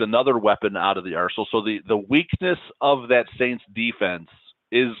takes another weapon out of the arsenal. So the weakness of that Saints defense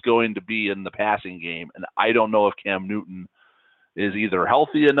is going to be in the passing game, and I don't know if Cam Newton is either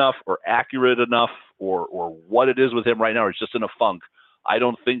healthy enough or accurate enough or what it is with him right now. It's just in a funk. I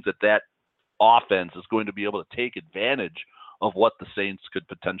don't think that offense is going to be able to take advantage of what the Saints could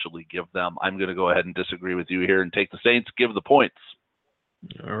potentially give them. I'm going to go ahead and disagree with you here and take the Saints, give the points.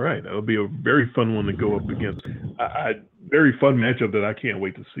 All right. That'll be a very fun one to go up against. Very fun matchup that I can't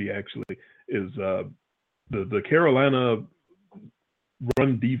wait to see, actually, is the Carolina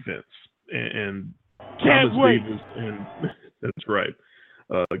run defense and Thomas Davis and that's right.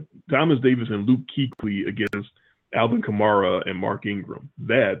 Thomas Davis and Luke Kuechly against Alvin Kamara and Mark Ingram.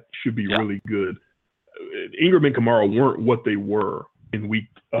 That should be really good. Ingram and Kamara weren't what they were in week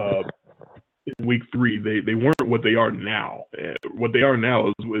 3. They weren't what they are now. What they are now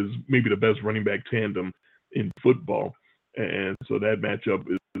is maybe the best running back tandem in football. And so that matchup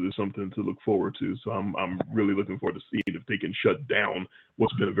is something to look forward to. So I'm really looking forward to seeing if they can shut down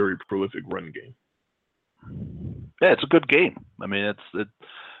what's been a very prolific run game. Yeah, it's a good game. I mean, it's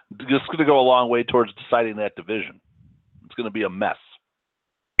going to go a long way towards deciding that division. It's going to be a mess.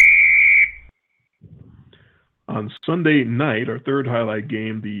 On Sunday night, our third highlight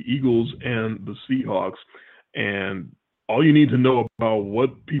game, the Eagles and the Seahawks. And all you need to know about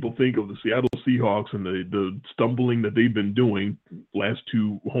what people think of the Seattle Seahawks and the stumbling that they've been doing, last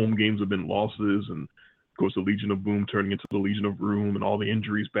 2 home games have been losses, and, of course, the Legion of Boom turning into the Legion of Room and all the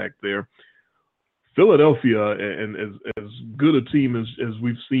injuries back there. Philadelphia, and as good a team as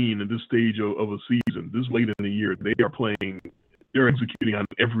we've seen at this stage of a season, this late in the year, they're executing on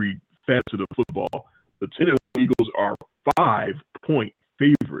every facet of football. The Tennessee Eagles are 5-point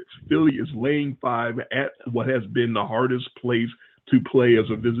favorites. Philly is laying 5 at what has been the hardest place to play as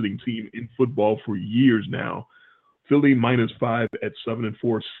a visiting team in football for years now. Philly -5 at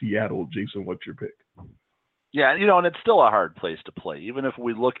 7-4. Seattle. Jason, what's your pick? Yeah, and it's still a hard place to play. Even if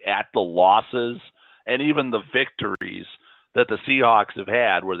we look at the losses and even the victories that the Seahawks have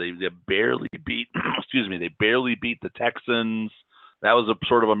had, where they barely beat, they barely beat the Texans. That was a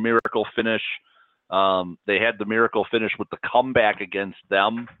sort of a miracle finish. They had the miracle finish with the comeback against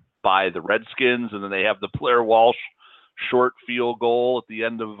them by the Redskins, and then they have the Blair Walsh short field goal at the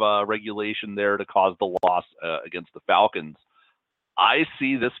end of regulation there to cause the loss against the Falcons. I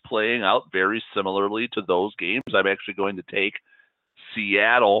see this playing out very similarly to those games. I'm actually going to take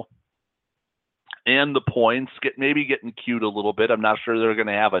Seattle and the points, maybe getting cute a little bit. I'm not sure they're going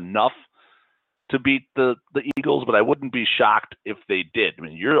to have enough to beat the Eagles, but I wouldn't be shocked if they did. I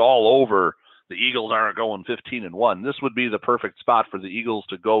mean, you're all over the Eagles aren't going 15-1. This would be the perfect spot for the Eagles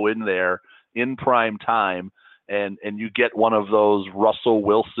to go in there in prime time, and you get one of those Russell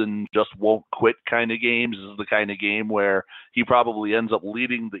Wilson just won't quit kind of games. This is the kind of game where he probably ends up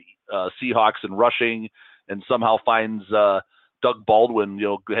leading the Seahawks in rushing and somehow finds Doug Baldwin,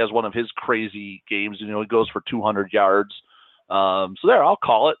 has one of his crazy games, he goes for 200 yards. So there, I'll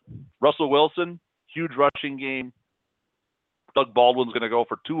call it. Russell Wilson, huge rushing game. Doug Baldwin's going to go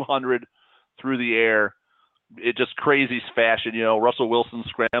for 200 through the air. It just crazy fashion, Russell Wilson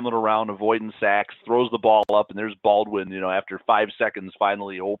scrambling around, avoiding sacks, throws the ball up, and there's Baldwin, after 5 seconds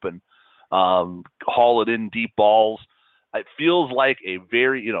finally open. Haul it in deep balls. It feels like a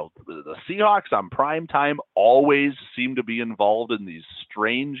very, the Seahawks on prime time always seem to be involved in these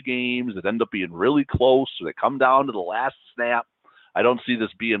strange games that end up being really close, or they come down to the last snap. I don't see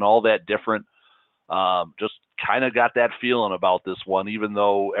this being all that different. Just kind of got that feeling about this one, even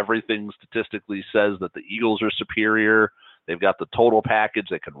though everything statistically says that the Eagles are superior. They've got the total package.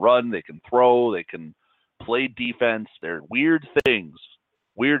 They can run, they can throw, they can play defense. They're weird things.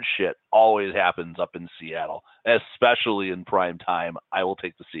 Weird shit always happens up in Seattle, especially in prime time. I will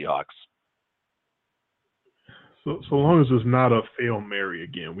take the Seahawks. So long as it's not a Hail Mary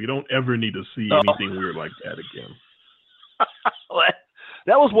again. We don't ever need to see anything weird like that again.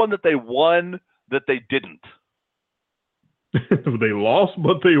 That was one that they won that they didn't. They lost,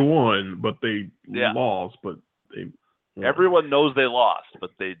 but they won. But they lost, but they won. Everyone knows they lost,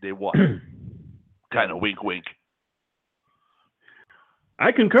 but they won. Kind of wink, wink.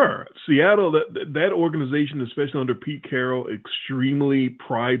 I concur. Seattle, that organization, especially under Pete Carroll, extremely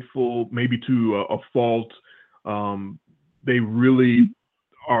prideful, maybe to a fault. They really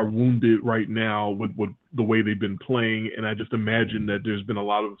are wounded right now with the way they've been playing, and I just imagine that there's been a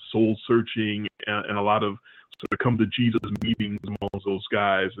lot of soul searching and a lot of sort of come to Jesus meetings amongst those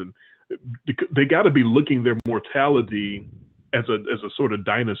guys, and they got to be looking their mortality as a sort of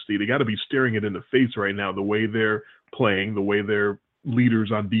dynasty. They got to be staring it in the face right now, the way they're playing, the way their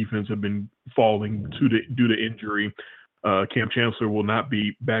leaders on defense have been falling due to injury. Cam Chancellor will not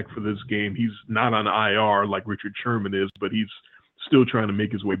be back for this game. He's not on IR like Richard Sherman is, but he's still trying to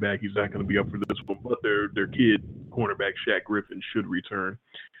make his way back. He's not going to be up for this one, but their kid cornerback Shaq Griffin should return.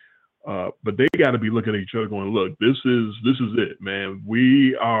 But they got to be looking at each other going, look, this is it, man.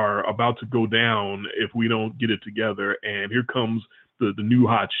 We are about to go down if we don't get it together. And here comes the new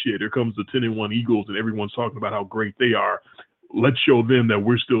hot shit. Here comes the 10-1 Eagles, and everyone's talking about how great they are. Let's show them that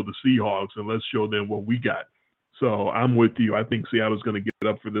we're still the Seahawks, and let's show them what we got. So I'm with you. I think Seattle's going to get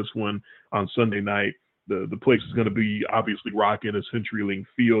up for this one on Sunday night. The place is going to be obviously rocking a CenturyLink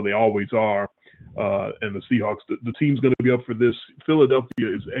field. They always are. And the Seahawks, the team's going to be up for this. Philadelphia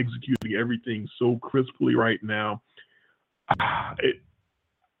is executing everything so crisply right now.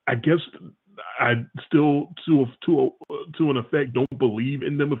 I guess I still, to an effect, don't believe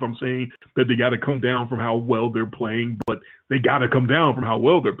in them if I'm saying that they got to come down from how well they're playing, but they got to come down from how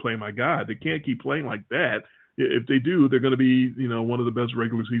well they're playing. My God, they can't keep playing like that. If they do, they're going to be, one of the best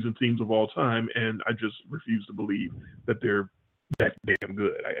regular season teams of all time, and I just refuse to believe that they're that damn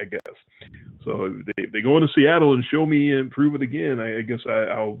good, I guess. So if they go into Seattle and show me and prove it again, I guess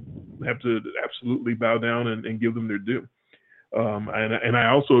I'll have to absolutely bow down and give them their due. And I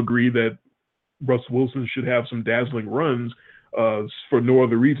also agree that Russ Wilson should have some dazzling runs for no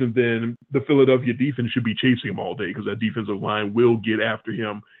other reason than the Philadelphia defense should be chasing him all day, because that defensive line will get after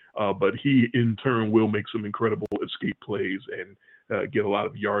him. But he, in turn, will make some incredible escape plays and get a lot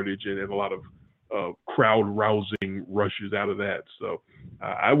of yardage and a lot of crowd-rousing rushes out of that. So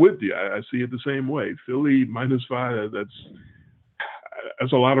I with you. I see it the same way. Philly -5,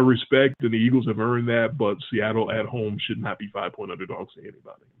 that's a lot of respect, and the Eagles have earned that, but Seattle at home should not be 5-point underdogs to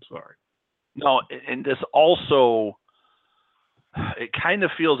anybody. I'm sorry. No, and this also, it kind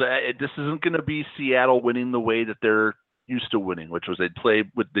of feels this isn't going to be Seattle winning the way that they're used to winning, which was they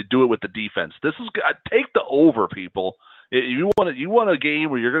do it with the defense. This is take the over, people. You want a game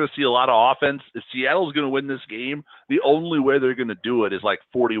where you're going to see a lot of offense. If Seattle's going to win this game, the only way they're going to do it is like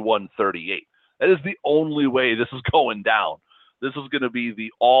 41-38. That is the only way this is going down. This is going to be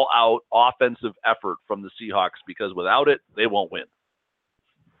the all-out offensive effort from the Seahawks, because without it, they won't win.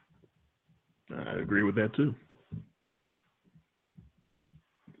 I agree with that too.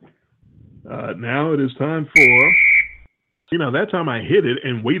 Now it is time for. That time I hit it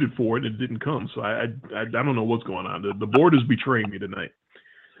and waited for it and it didn't come. So I don't know what's going on. The board is betraying me tonight.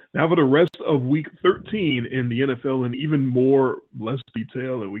 Now for the rest of week 13 in the NFL in even less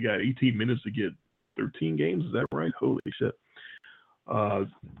detail, and we got 18 minutes to get 13 games. Is that right? Holy shit.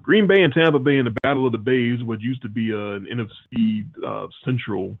 Green Bay and Tampa Bay in the Battle of the Bays, what used to be an NFC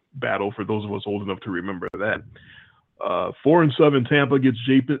Central battle for those of us old enough to remember that. 4-7 Tampa gets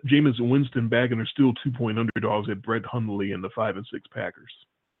Jameis Winston back, and they're still 2-point underdogs at Brett Hundley and the 5-6 Packers.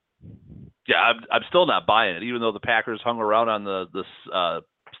 Yeah, I'm still not buying it. Even though the Packers hung around on the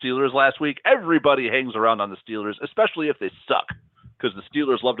Steelers last week, everybody hangs around on the Steelers, especially if they suck, because the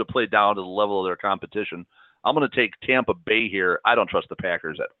Steelers love to play down to the level of their competition. I'm going to take Tampa Bay here. I don't trust the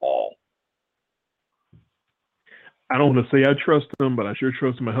Packers at all. I don't want to say I trust them, but I sure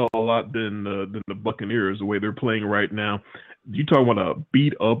trust them a hell of a lot than the Buccaneers, the way they're playing right now. You talk about a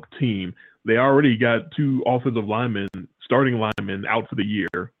beat-up team. They already got 2 offensive starting linemen out for the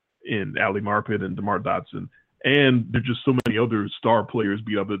year in Ali Marpet and DeMar Dotson. And there's just so many other star players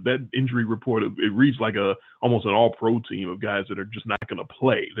beat up. That injury report, it reads like almost an all-pro team of guys that are just not going to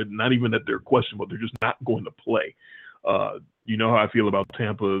play. They're not even that they're questionable. They're just not going to play. You know how I feel about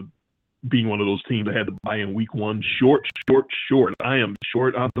Tampa being one of those teams that had to buy in week 1. Short. I am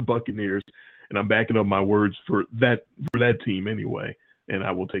short on the Buccaneers, and I'm backing up my words for that team anyway, and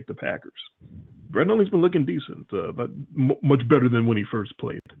I will take the Packers. Brett Hundley's been looking decent, but much better than when he first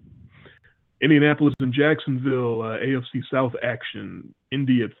played. Indianapolis and Jacksonville, AFC South action.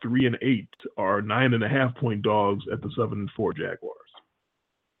 Indy at 3-8 are 9.5-point dogs at the 7-4 Jaguars.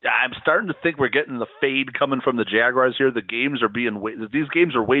 I'm starting to think we're getting the fade coming from the Jaguars here. These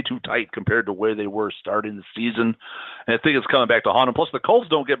games are way too tight compared to where they were starting the season, and I think it's coming back to haunt them. Plus, the Colts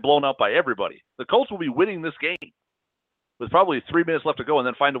don't get blown out by everybody. The Colts will be winning this game with probably 3 minutes left to go, and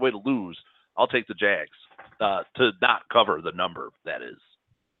then find a way to lose. I'll take the Jags to not cover the number, that is.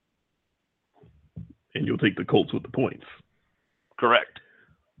 and you'll take the Colts with the points. Correct.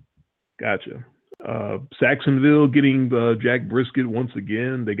 Gotcha. Saxonville getting Jack Brisket once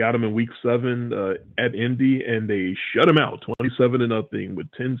again. They got him in Week 7 at Indy, and they shut him out 27-0 with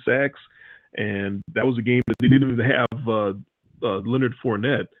 10 sacks. And that was a game that they didn't even have Leonard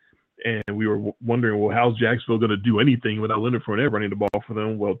Fournette. And we were wondering, well, how's Jacksonville going to do anything without Leonard Fournette running the ball for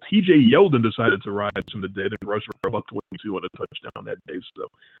them? Well, T.J. Yeldon decided to rise from the dead and rush for about 22 on a touchdown that day. So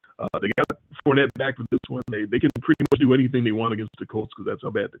they got Fournette back for this one. They can pretty much do anything they want against the Colts because that's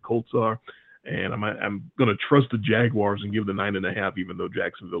how bad the Colts are. And I'm going to trust the Jaguars and give the 9.5, even though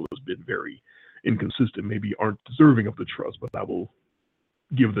Jacksonville has been very inconsistent, maybe aren't deserving of the trust, but I will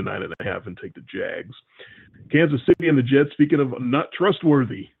give the 9.5 and take the Jags. Kansas City and the Jets, speaking of not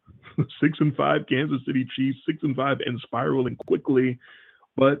trustworthy, 6-5 Kansas City Chiefs, 6-5 and spiraling quickly,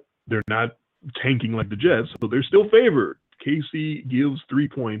 but they're not tanking like the Jets, so they're still favored. KC gives 3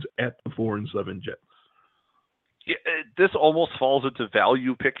 points at the 4-7 Jets. Yeah, this almost falls into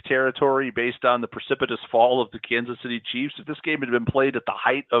value pick territory based on the precipitous fall of the Kansas City Chiefs. If this game had been played at the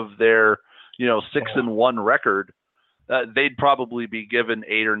height of their, 6-1 record, they'd probably be given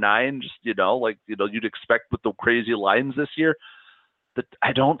 8 or 9. Just you'd expect with the crazy lines this year.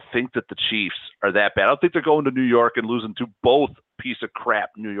 I don't think that the Chiefs are that bad. I don't think they're going to New York and losing to both piece of crap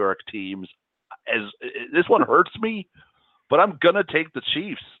New York teams. As this one hurts me. But I'm gonna take the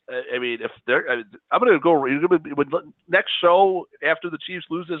Chiefs. I mean, I'm gonna go. Next show after the Chiefs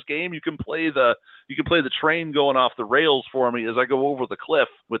lose this game, you can play the train going off the rails for me as I go over the cliff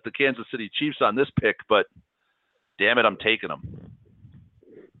with the Kansas City Chiefs on this pick. But damn it, I'm taking them.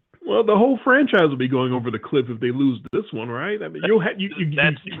 Well, the whole franchise will be going over the cliff if they lose this one, right? I mean, you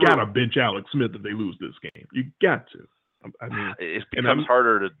gotta bench Alex Smith if they lose this game. You got to. I mean, it becomes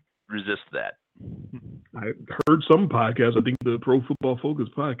harder to resist that. I heard some podcasts, I think the Pro Football Focus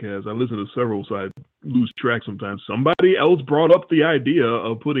podcast, I listen to several, so I lose track sometimes. Somebody else brought up the idea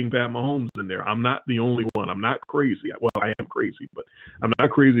of putting Pat Mahomes in there. I'm not the only one. I'm not crazy. Well, I am crazy, but I'm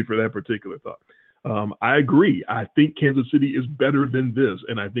not crazy for that particular thought. I agree. I think Kansas City is better than this,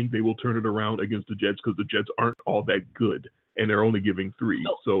 and I think they will turn it around against the Jets because the Jets aren't all that good, and they're only giving 3,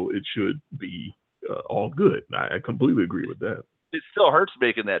 so it should be all good. I completely agree with that. It still hurts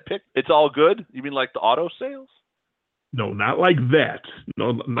making that pick. It's all good? You mean like the auto sales? No, not like that.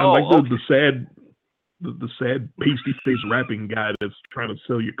 No, not like the sad pasty face rapping guy that's trying to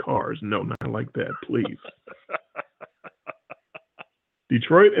sell you cars. No, not like that, please.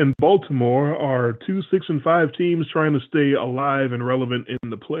 Detroit and Baltimore are 2 6-5 teams trying to stay alive and relevant in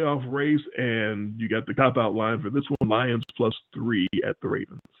the playoff race, and you got the cop-out line for this one: Lions +3 at the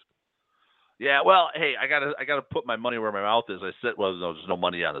Ravens. Yeah, well, hey, I gotta put my money where my mouth is. I said, well, no, there's no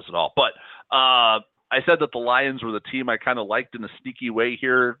money on this at all. But I said that the Lions were the team I kind of liked in a sneaky way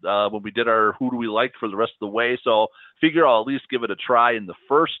here when we did our who do we like for the rest of the way. So figure I'll at least give it a try in the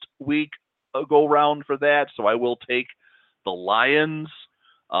first week go round for that. So I will take the Lions,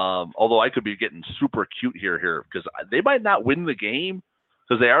 although I could be getting super cute here because they might not win the game,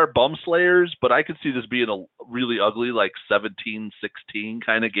 because they are bum slayers, but I could see this being a really ugly, like 17-16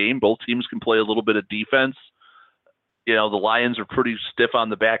 kind of game. Both teams can play a little bit of defense. The Lions are pretty stiff on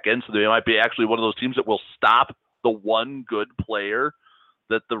the back end, so they might be actually one of those teams that will stop the one good player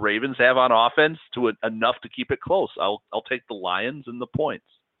that the Ravens have on offense to enough to keep it close. I'll take the Lions and the points.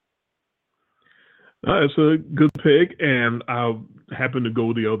 It's a good pick, and I happen to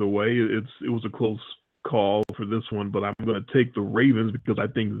go the other way. It was a close call for this one, but I'm going to take the Ravens because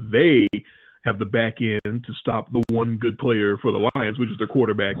I think they have the back end to stop the one good player for the Lions, which is their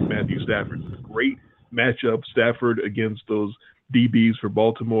quarterback, Matthew Stafford. It's a great matchup, Stafford against those DBs for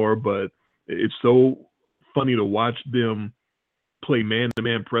Baltimore, but it's so funny to watch them play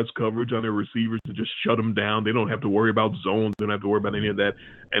man-to-man press coverage on their receivers to just shut them down. They don't have to worry about zones. They don't have to worry about any of that.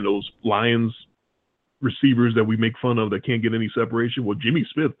 And those Lions receivers that we make fun of that can't get any separation, well, Jimmy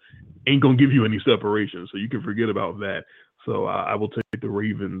Smith ain't going to give you any separation, so you can forget about that. So I will take the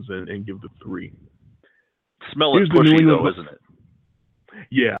Ravens and give the 3. Smelling pushy, though, isn't it?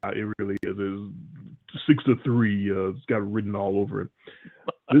 Yeah, it really is. It's 6-3. It's got written all over it.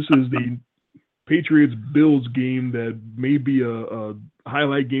 This is the Patriots-Bills game that may be a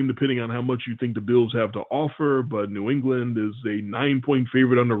highlight game depending on how much you think the Bills have to offer, but New England is a 9-point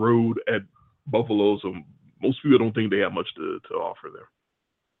favorite on the road at Buffalo, so most people don't think they have much to offer there.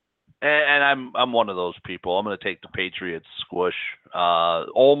 And I'm one of those people. I'm going to take the Patriots squish.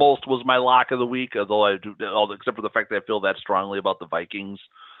 Almost was my lock of the week, although except for the fact that I feel that strongly about the Vikings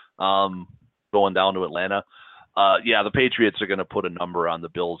going down to Atlanta. The Patriots are going to put a number on the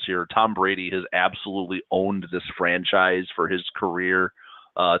Bills here. Tom Brady has absolutely owned this franchise for his career.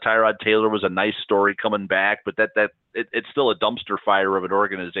 Tyrod Taylor was a nice story coming back, but it's still a dumpster fire of an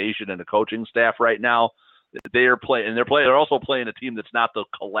organization and a coaching staff right now. They're also playing a team that's not the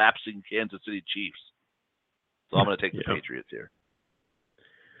collapsing Kansas City Chiefs. So I'm going to take the Patriots here.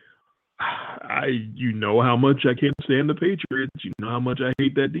 You know how much I can't stand the Patriots. You know how much I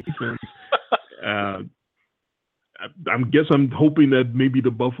hate that defense. I'm hoping that maybe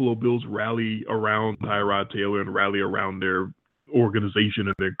the Buffalo Bills rally around Tyrod Taylor and rally around their organization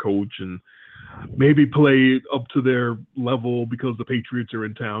and their coach and maybe play up to their level because the Patriots are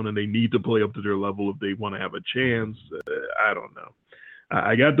in town and they need to play up to their level if they want to have a chance. I don't know.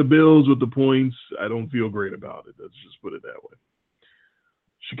 I got the Bills with the points. I don't feel great about it. Let's just put it that way.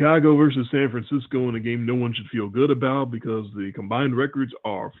 Chicago versus San Francisco in a game no one should feel good about because the combined records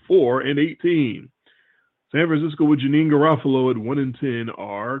are 4-18. San Francisco with Janine Garofalo at 1-10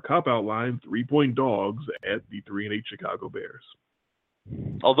 are cop-out line 3-point dogs at the 3-8 Chicago Bears.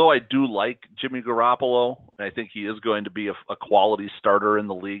 Although I do like Jimmy Garoppolo, and I think he is going to be a quality starter in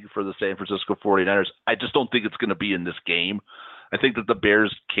the league for the San Francisco 49ers, I just don't think it's going to be in this game. I think that the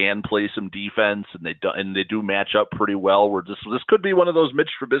Bears can play some defense, and they do match up pretty well. Where this could be one of those Mitch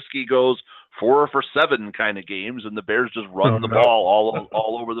Trubisky goes 4 for 7 kind of games, and the Bears just run the ball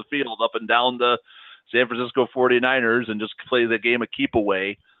all over the field, up and down the San Francisco 49ers, and just play the game of keep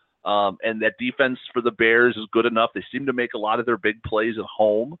away. And that defense for the Bears is good enough. They seem to make a lot of their big plays at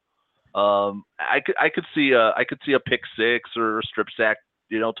home. I could see a pick six or a strip sack,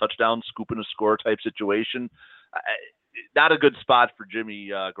 touchdown, scoop and a score type situation. Not a good spot for Jimmy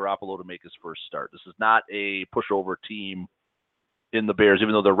Garoppolo to make his first start. This is not a pushover team in the Bears,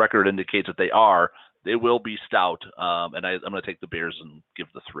 even though their record indicates that they are. They will be stout, and I'm going to take the Bears and give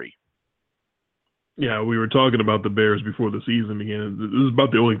the 3. Yeah, we were talking about the Bears before the season began. This is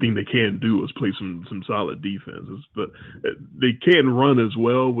about the only thing they can do is play some solid defenses. But they can run as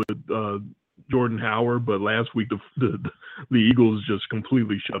well with Jordan Howard. But last week the Eagles just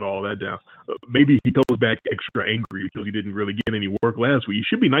completely shut all that down. Maybe he comes back extra angry because he didn't really get any work last week. He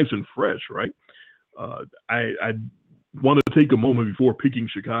should be nice and fresh, right? I want to take a moment before picking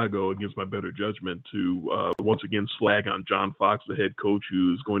Chicago against my better judgment to once again slag on John Fox, the head coach,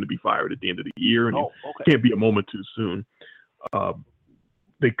 who's going to be fired at the end of the year, and it can't be a moment too soon.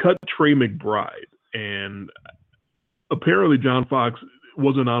 They cut Trey McBride, and apparently John Fox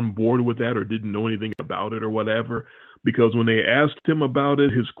wasn't on board with that or didn't know anything about it or whatever, because when they asked him about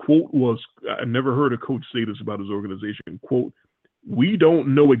it, his quote was, I never heard a coach say this about his organization, quote, "We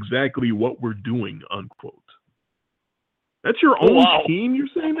don't know exactly what we're doing," unquote. That's your own team you're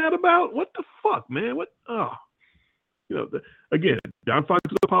saying that about? What the fuck, man? Again, John Fox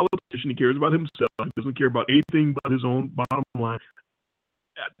is a politician. He cares about himself. He doesn't care about anything but his own bottom line.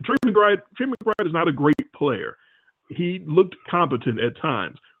 Trey McBride is not a great player. He looked competent at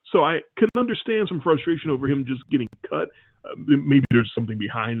times. So I can understand some frustration over him just getting cut. Maybe there's something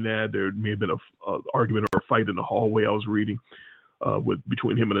behind that. There may have been an argument or a fight in the hallway I was reading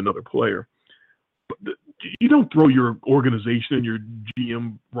between him and another player. But you don't throw your organization and your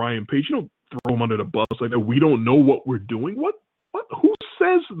GM, Ryan Pace, you don't throw him under the bus like that. We don't know what we're doing. What? Who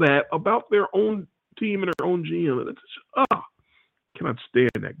says that about their own team and their own GM? Cannot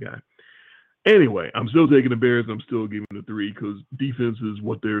stand that guy. Anyway, I'm still taking the Bears. I'm still giving the 3 because defense is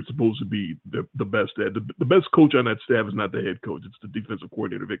what they're supposed to be the best at. The best coach on that staff is not the head coach. It's the defensive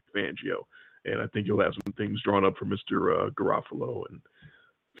coordinator, Vic Fangio. And I think you'll have some things drawn up for Mr. Garofalo and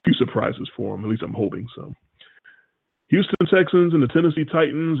a few surprises for him. At least I'm hoping so. Houston Texans and the Tennessee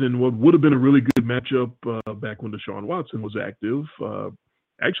Titans in what would have been a really good matchup back when Deshaun Watson was active.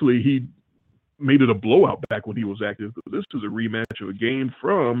 Actually, he made it a blowout back when he was active. This is a rematch of a game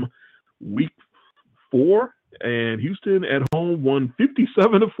from Week 4, and Houston at home won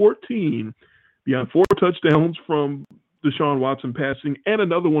 57-14 behind 4 touchdowns from Deshaun Watson passing and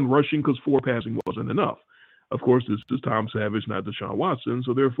another one rushing because 4 passing wasn't enough. Of course, this is Tom Savage, not Deshaun Watson,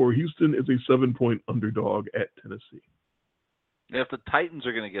 so therefore Houston is a 7-point underdog at Tennessee. If the Titans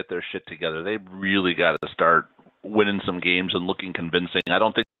are going to get their shit together, they've really got to start winning some games and looking convincing. I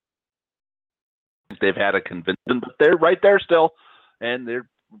don't think they've had a convincing, but they're right there still, and they're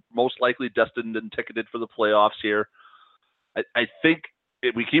most likely destined and ticketed for the playoffs here. I think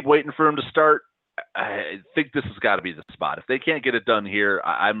if we keep waiting for them to start, I think this has got to be the spot. If they can't get it done here,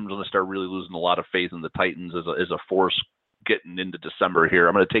 I'm going to start really losing a lot of faith in the Titans as a force getting into December here.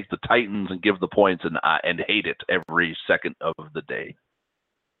 I'm going to take the Titans and give the points and hate it every second of the day.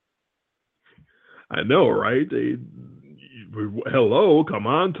 I know, right? Hello, come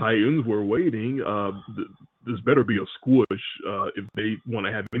on, Titans, we're waiting. This better be a squish if they want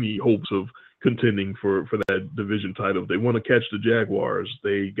to have any hopes of contending for that division title. If they want to catch the Jaguars,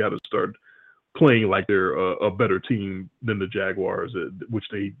 they got to start playing like they're a better team than the Jaguars, which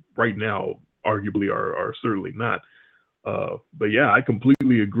they right now arguably are certainly not. But yeah, I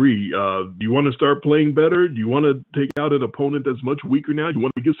completely agree. Do you want to start playing better? Do you want to take out an opponent that's much weaker now? Do you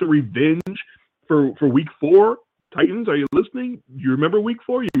want to get some revenge for week 4? Titans, are you listening? You remember week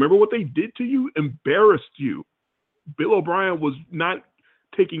 4? You remember what they did to you? Embarrassed you. Bill O'Brien was not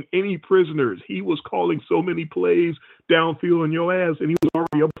taking any prisoners. He was calling so many plays downfield on your ass, and he was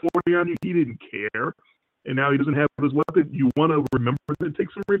already up 40 on you. He didn't care. And now he doesn't have his weapon. You want to remember to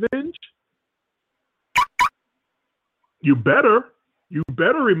take some revenge? You better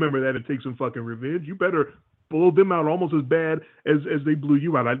remember that and take some fucking revenge. You better blow them out almost as bad as they blew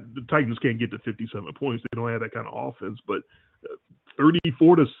you out. The Titans can't get to 57 points. They don't have that kind of offense, but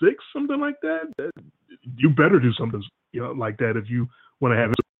 34-6, something like that. You better do something like that if you want to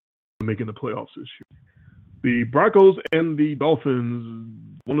have it making the playoffs this year. The Broncos and the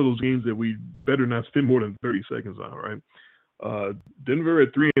Dolphins, one of those games that we better not spend more than 30 seconds on, right? Denver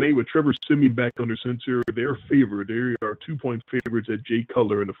at 3-8 with Trevor Siemian back under center. They're favored. They are 2-point favorites at Jay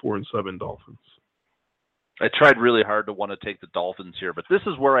Cutler and the 4-7 Dolphins. I tried really hard to want to take the Dolphins here, but this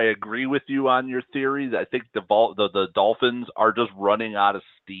is where I agree with you on your theory. I think the Dolphins are just running out of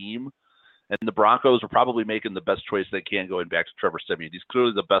steam, and the Broncos are probably making the best choice they can going back to Trevor Siemian. He's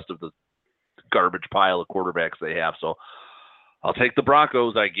clearly the best of the garbage pile of quarterbacks they have, so I'll take the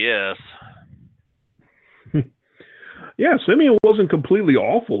Broncos, I guess. Yeah, Siemian wasn't completely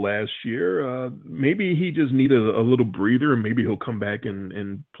awful last year. Maybe he just needed a little breather, and maybe he'll come back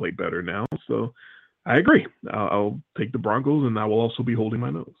and play better now. So I agree. I'll take the Broncos, and I will also be holding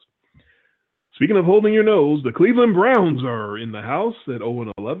my nose. Speaking of holding your nose, the Cleveland Browns are in the house at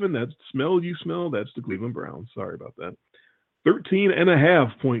 0-11. That's you smell. That's the Cleveland Browns. Sorry about that.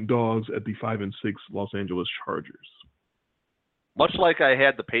 13.5-point dogs at the 5-6 Los Angeles Chargers. Much like I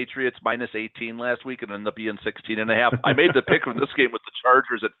had the Patriots minus 18 last week and ended up being 16.5. I made the pick from this game with the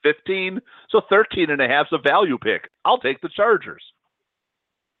Chargers at 15, so 13.5 is a value pick. I'll take the Chargers.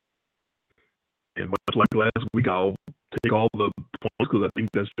 And much like last week, I'll take all the points because I think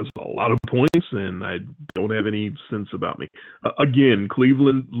that's just a lot of points, and I don't have any sense about me. Again,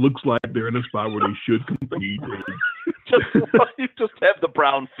 Cleveland looks like they're in a spot where they should compete. You just have the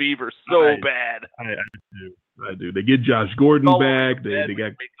Brown fever so bad. I do. They get Josh Gordon back. They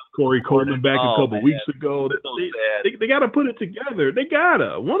got Corey Coleman back a couple weeks ago. They got to put it together. They got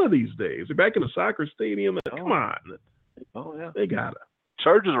to. One of these days. They're back in the soccer stadium. Come on. Oh, yeah. They got to.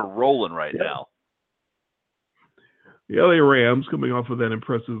 Chargers are rolling right now. The LA Rams, coming off of that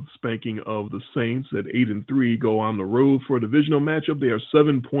impressive spanking of the Saints at 8-3, go on the road for a divisional matchup. They are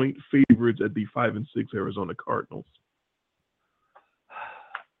 7-point favorites at the 5-6 Arizona Cardinals.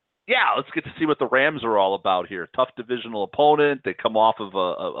 Yeah, let's get to see what the Rams are all about here. Tough divisional opponent. They come off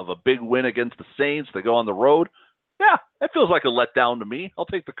of a big win against the Saints. They go on the road. Yeah, that feels like a letdown to me. I'll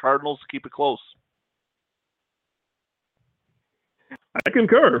take the Cardinals to keep it close. I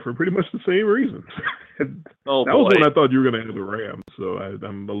concur for pretty much the same reasons. That was when I thought you were going to have the Rams, so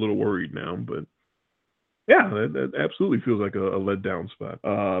I'm a little worried now. But yeah, that absolutely feels like a letdown spot.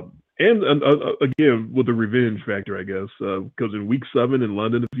 And again, with the revenge factor, I guess, because in Week 7 in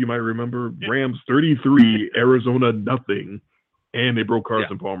London, if you might remember, Rams 33, Arizona nothing, and they broke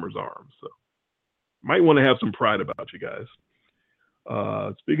Carson Palmer's arm. So might want to have some pride about you guys.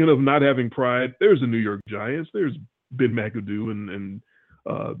 Speaking of not having pride, there's the New York Giants. There's Ben McAdoo and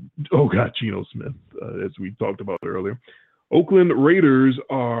Geno Smith, as we talked about earlier. Oakland Raiders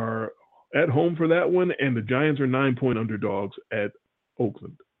are at home for that one, and the Giants are 9-point underdogs at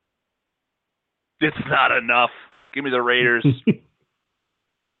Oakland. It's not enough. Give me the Raiders.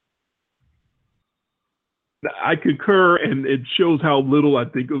 I concur, and it shows how little I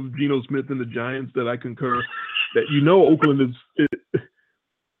think of Geno Smith and the Giants that I concur that Oakland's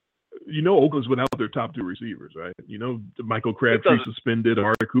without their top 2 receivers, right? Michael Crabtree suspended.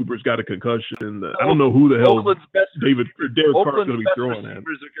 Amari Cooper's got a concussion. I don't know who the hell Derek Carr's going to be throwing at.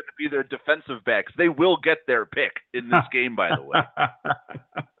 Receivers are going to be their defensive backs. They will get their pick in this game, by the way.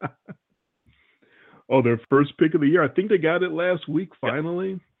 Oh, their first pick of the year. I think they got it last week,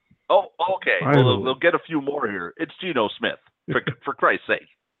 finally. Oh, okay. Well, they'll get a few more here. It's Geno Smith, for Christ's sake.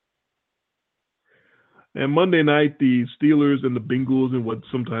 And Monday night, the Steelers and the Bengals in what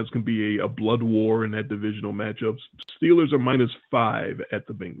sometimes can be a blood war in that divisional matchup. Steelers are -5 at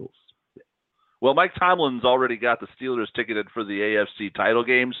the Bengals. Well, Mike Tomlin's already got the Steelers ticketed for the AFC title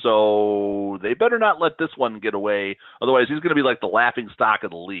game, so they better not let this one get away. Otherwise, he's going to be like the laughing stock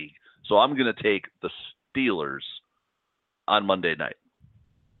of the league. So I'm going to take the Steelers on Monday night.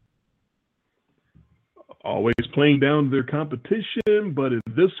 always playing down their competition, but in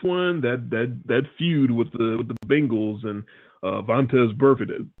this one, that feud with the Bengals and Vontaze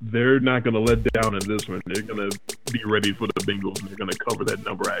Burfict, they're not going to let down in this one. They're going to be ready for the Bengals, and they're going to cover that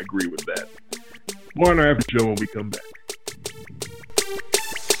number. I agree with that. More on our after show when we come back.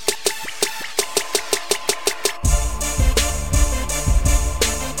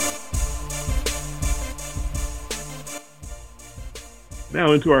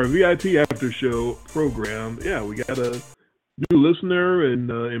 Now into our VIP after show program. Yeah, we got a new listener in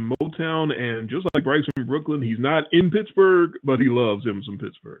Motown, and just like Bryce from Brooklyn, he's not in Pittsburgh, but he loves him some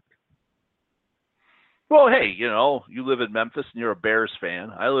Pittsburgh. Well, hey, you live in Memphis and you're a Bears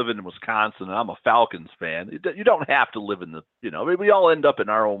fan. I live in Wisconsin and I'm a Falcons fan. You don't have to live in we all end up in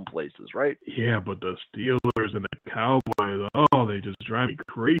our own places, right? Yeah, but the Steelers and the Cowboys, they just drive me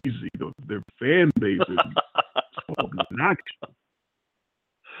crazy. Their fan base is obnoxious.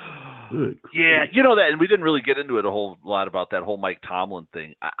 Yeah, that, and we didn't really get into it a whole lot about that whole Mike Tomlin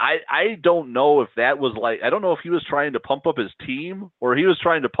thing. I don't know if that was I don't know if he was trying to pump up his team or he was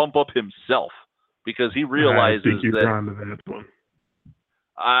trying to pump up himself because he realizes I think you're on to that one.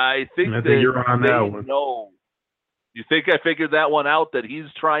 I think you're on that one. No, you think I figured that one out? That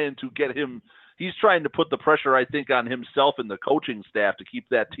he's trying to get him. He's trying to put the pressure, I think, on himself and the coaching staff to keep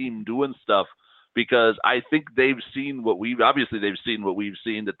that team doing stuff. Because I think they've seen what we've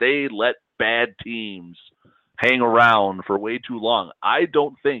seen, that they let bad teams hang around for way too long. I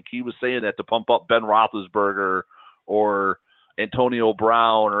don't think he was saying that to pump up Ben Roethlisberger or Antonio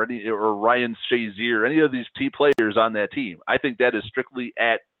Brown or Ryan Shazier, any of these key players on that team. I think that is strictly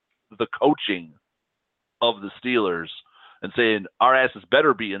at the coaching of the Steelers and saying our asses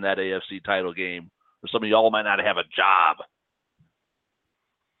better be in that AFC title game or some of y'all might not have a job.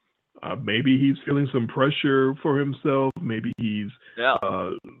 Maybe he's feeling some pressure for himself. Maybe he's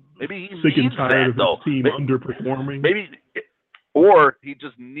maybe he sick and tired that, of his team underperforming. Or he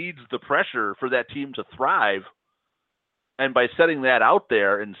just needs the pressure for that team to thrive. And by setting that out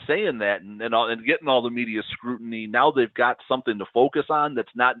there and saying that and getting all the media scrutiny, now they've got something to focus on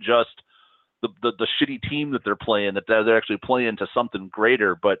that's not just the shitty team that they're playing, that they're actually playing to something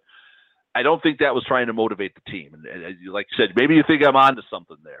greater. But I don't think that was trying to motivate the team. And like you said, maybe you think I'm onto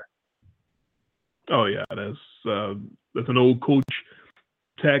something there. Oh yeah, that's an old coach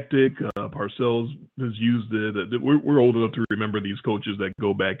tactic. Parcells has used it. We're old enough to remember these coaches that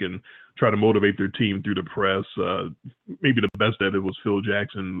go back and try to motivate their team through the press. Maybe the best at it was Phil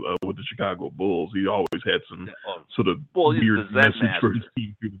Jackson with the Chicago Bulls. He always had some sort of weird message for his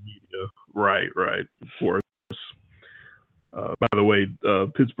team through the media. Right, of course. By the way,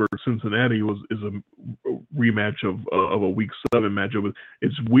 Pittsburgh-Cincinnati is a rematch of a Week 7 matchup.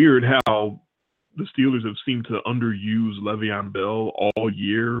 It's weird how the Steelers have seemed to underuse Le'Veon Bell all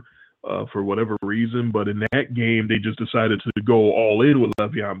year for whatever reason, but in that game, they just decided to go all in with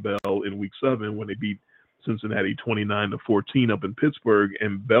Le'Veon Bell in Week 7 when they beat Cincinnati 29-14 up in Pittsburgh,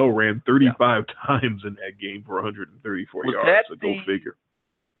 and Bell ran 35 times in that game for 134 yards. So go figure.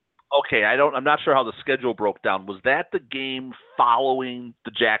 Okay, I'm not sure how the schedule broke down. Was that the game following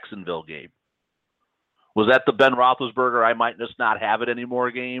the Jacksonville game? Was that the Ben Roethlisberger I might just not have it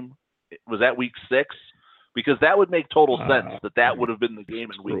anymore game? Was that Week 6? Because that would make total sense that would have been the game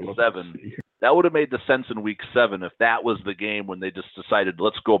in Week 7. That would have made the sense in Week 7 if that was the game when they just decided,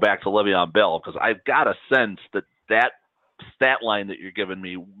 let's go back to Le'Veon Bell. Because I've got a sense that stat line that you're giving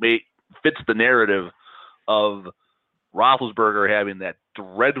me fits the narrative of Roethlisberger having that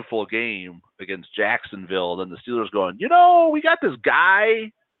dreadful game against Jacksonville. And then the Steelers going, we got this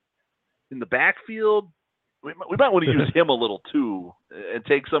guy in the backfield. We might want to use him a little too and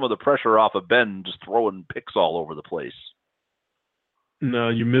take some of the pressure off of Ben just throwing picks all over the place. No,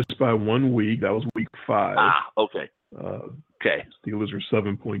 you missed by 1 week. That was Week 5. Okay. Okay. Steelers are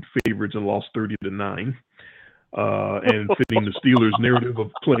 7-point favorites and lost 30-9. And fitting the Steelers' narrative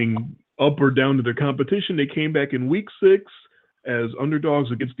of playing up or down to their competition, they came back in Week 6 as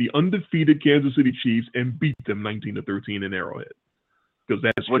underdogs against the undefeated Kansas City Chiefs and beat them 19-13 in Arrowhead.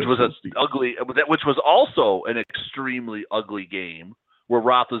 Which was also an extremely ugly game where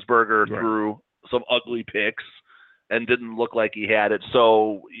Roethlisberger threw some ugly picks and didn't look like he had it.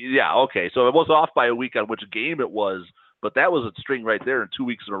 So, yeah, okay. So it was off by a week on which game it was, but that was a string right there in 2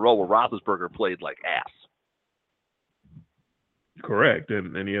 weeks in a row where Roethlisberger played like ass. Correct,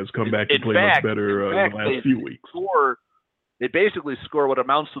 and he has come back and played much better in the last few weeks. They basically score what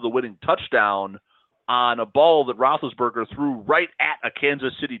amounts to the winning touchdown on a ball that Roethlisberger threw right at a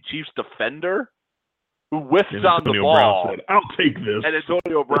Kansas City Chiefs defender who whiffs on the ball. Brown said, I'll take this. And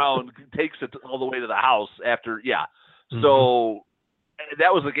Antonio Brown takes it all the way to the house after, So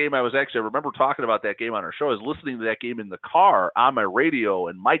that was the game I remember talking about that game on our show. I was listening to that game in the car on my radio,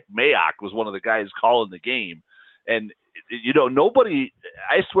 and Mike Mayock was one of the guys calling the game. And, nobody,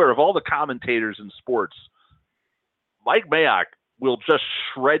 I swear, of all the commentators in sports, Mike Mayock will just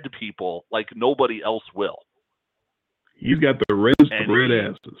shred people like nobody else will. He's got the red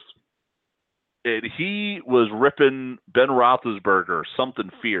asses. And he was ripping Ben Roethlisberger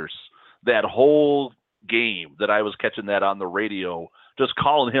something fierce that whole game that I was catching that on the radio, just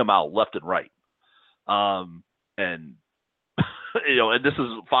calling him out left and right. And this is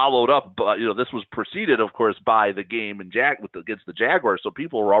followed up, but this was preceded, of course, by the game against the Jaguars. So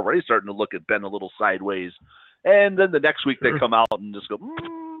people were already starting to look at Ben a little sideways. And then the next week they come out and just go,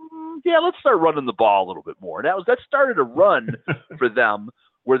 yeah, let's start running the ball a little bit more. And that started a run for them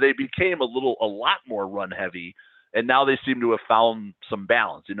where they became a lot more run heavy. And now they seem to have found some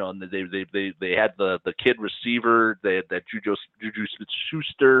balance, and they had the kid receiver, they had that Juju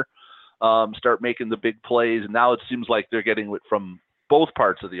Smith-Schuster start making the big plays, and now it seems like they're getting it from both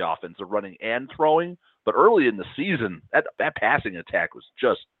parts of the offense, the running and throwing. But early in the season, that passing attack was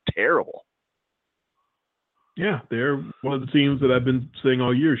just terrible. Yeah, they're one of the teams that I've been saying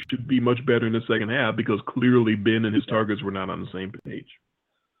all year should be much better in the second half because clearly Ben and his targets were not on the same page.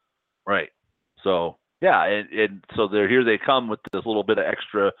 Right. So. Yeah, and so here they come with this little bit of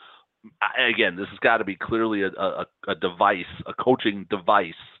extra. Again, this has got to be clearly a device, a coaching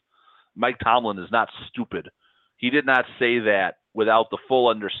device. Mike Tomlin is not stupid. He did not say that without the full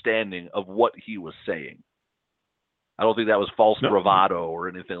understanding of what he was saying. I don't think that was false bravado or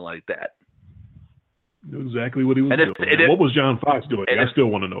anything like that. Knew exactly what he was doing. What was John Fox doing? I still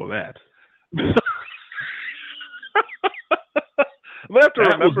want to know that. I'm gonna have to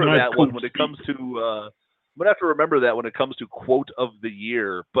remember that one when it comes to. I'm gonna have to remember that when it comes to quote of the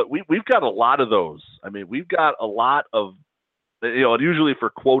year. But we've got a lot of those. I mean, we've got a lot of, and usually for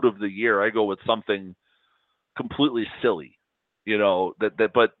quote of the year, I go with something completely silly,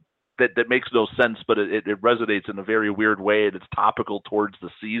 that makes no sense, but it resonates in a very weird way, and it's topical towards the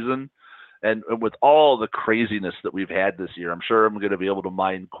season. And with all the craziness that we've had this year, I'm sure I'm going to be able to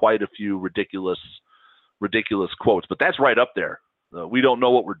mine quite a few ridiculous quotes. But that's right up there. We don't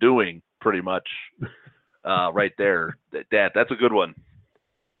know what we're doing, pretty much, right there. That's a good one.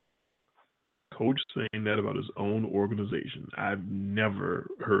 Coach saying that about his own organization. I've never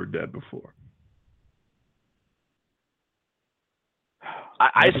heard that before.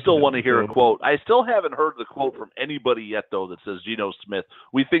 I still want to hear a quote. I still haven't heard the quote from anybody yet, though, that says Geno Smith.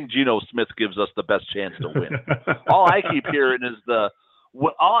 We think Geno Smith gives us the best chance to win. All I keep hearing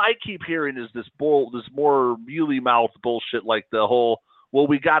is this more mealy mouth bullshit, like the whole, well,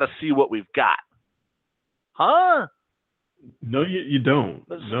 we got to see what we've got. Huh? No, you don't.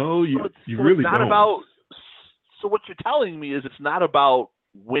 No, you so really it's not don't. So what you're telling me is it's not about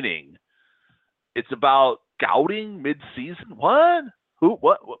winning. It's about scouting mid-season. What? Who?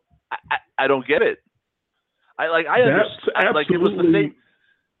 What? I don't get it. I understand. Like it was the same.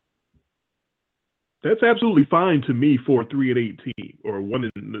 That's absolutely fine to me for a 3-8 team, or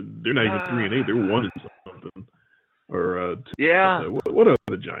they're not even 3-8. They're 1 and something, or yeah. What are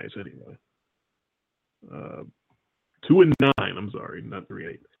the Giants anyway? 2-9. I'm sorry, not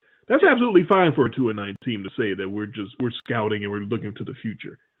 3-8. That's absolutely fine for a 2-9 team to say that we're scouting and we're looking to the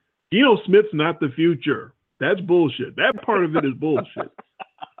future. Geno Smith's not the future. That's bullshit. That part of it is bullshit.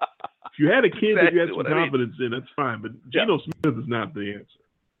 If you had a kid that you had some confidence in, that's fine. But Geno Smith is not the answer.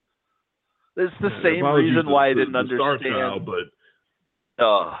 It's the same reason why I didn't understand. Child, but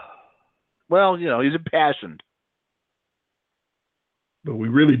well, he's impassioned. But we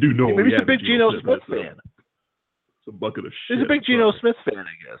really do know. Maybe he's a big Geno Smith fan. It's a bucket of shit. He's a big Geno Smith fan,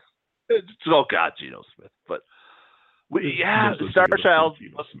 I guess. Oh God, Geno Smith. But Star Child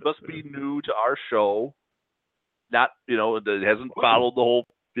must be new to our show. Not, it hasn't followed the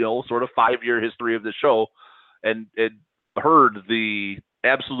whole, sort of 5-year history of the show, and heard the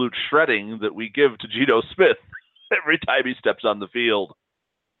absolute shredding that we give to Geno Smith every time he steps on the field.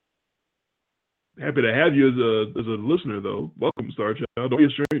 Happy to have you as a listener, though. Welcome, Star Child. Don't be a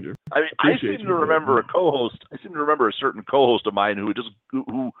stranger. I mean, I seem to remember a co-host. I seem to remember a certain co-host of mine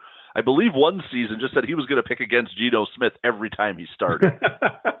who I believe one season just said he was going to pick against Geno Smith every time he started.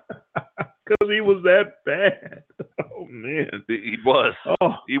 Because he was that bad. Oh, man. He was.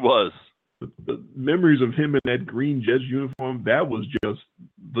 Oh, he was. The memories of him in that green Jets uniform, that was just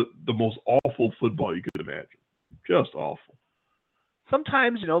the most awful football you could imagine. Just awful.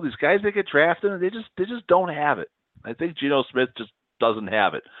 Sometimes, these guys that get drafted, they just don't have it. I think Geno Smith just doesn't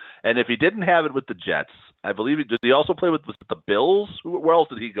have it. And if he didn't have it with the Jets, I believe did he also play with the Bills? Where else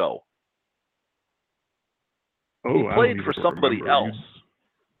did he go? Oh, he played for somebody else.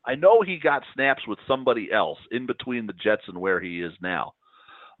 I know he got snaps with somebody else in between the Jets and where he is now.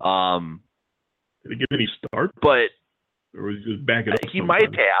 Did he get any start? But or was he just backing up? He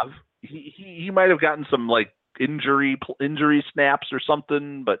might have. He might have gotten some like injury snaps or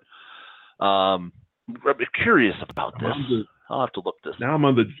something. But I'm curious about this. I'll have to look this. Now I'm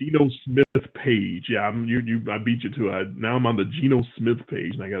on the Geno Smith page. Yeah, I beat you to it. Now I'm on the Geno Smith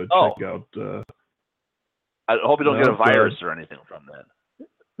page, and I got to check out. I hope you don't get a virus or anything from that.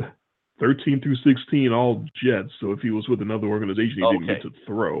 13 through 16, all Jets. So if he was with another organization, he didn't get to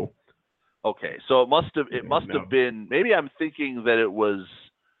throw. Okay, so it must have been. Maybe I'm thinking that it was.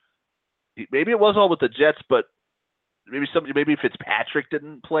 Maybe it was all with the Jets, but maybe Fitzpatrick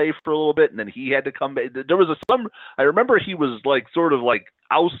didn't play for a little bit, and then he had to come back. There was I remember he was like sort of like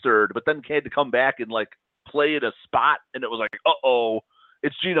ousted, but then had to come back and like play at a spot, and it was like,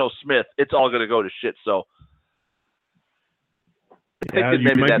 it's Geno Smith. It's all going to go to shit. So. Yeah,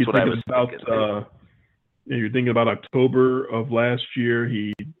 maybe that's what I was thinking. You're thinking about October of last year.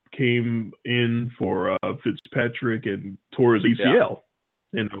 He came in for Fitzpatrick and tore his ACL,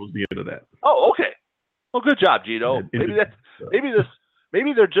 and that was the end of that. Oh, okay. Well, good job, Gino. Maybe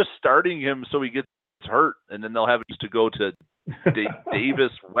they're just starting him so he gets hurt, and then they'll have to go to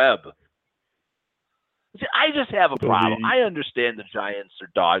Davis Webb. See, I just have a problem. I understand the Giants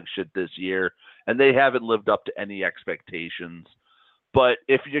are dog shit this year, and they haven't lived up to any expectations. But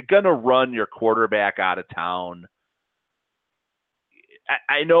if you're going to run your quarterback out of town,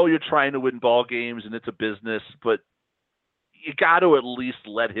 I know you're trying to win ball games and it's a business, but you got to at least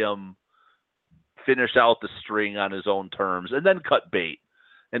let him finish out the string on his own terms and then cut bait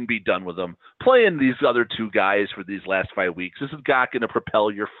and be done with them. Playing these other two guys for these last 5 weeks, this is not going to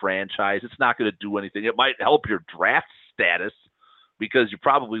propel your franchise. It's not going to do anything. It might help your draft status because you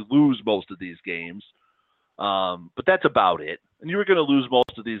probably lose most of these games. But that's about it. And you were going to lose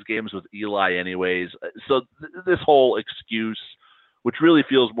most of these games with Eli anyways. So this whole excuse, which really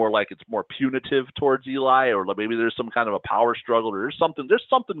feels more like it's more punitive towards Eli, or maybe there's some kind of a power struggle, or there's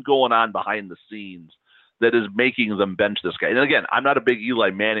something going on behind the scenes that is making them bench this guy. And again, I'm not a big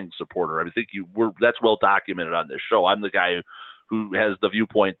Eli Manning supporter. I think that's well documented on this show. I'm the guy who has the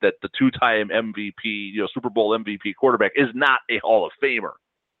viewpoint that the two-time MVP, Super Bowl MVP quarterback is not a Hall of Famer.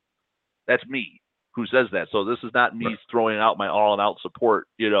 That's me who says that. So this is not me throwing out my all-out support,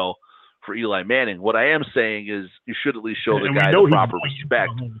 for Eli Manning. What I am saying is you should at least show the guy the proper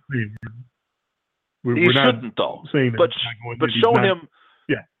respect. He shouldn't, though. But show him,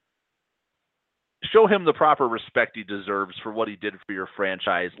 show him the proper respect he deserves for what he did for your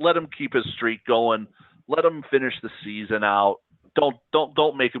franchise. Let him keep his streak going. Let him finish the season out.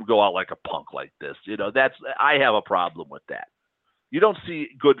 Don't make him go out like a punk like this. I have a problem with that. You don't see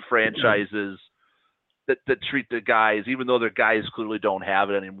good franchises that treat the guys, even though their guys clearly don't have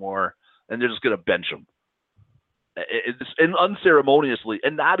it anymore, and they're just going to bench them. And unceremoniously,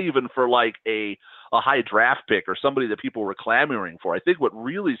 and not even for like a high draft pick or somebody that people were clamoring for. I think what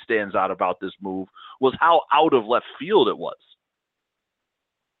really stands out about this move was how out of left field it was.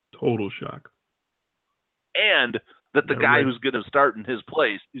 Total shock. And that the guy who's going to start in his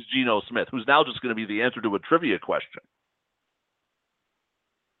place is Geno Smith, who's now just going to be the answer to a trivia question.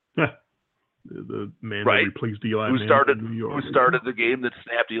 The man that replaced Eli Manning in New York. Who started the game that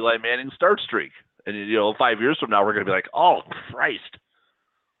snapped Eli Manning's start streak. And, 5 years from now, we're going to be like, oh, Christ.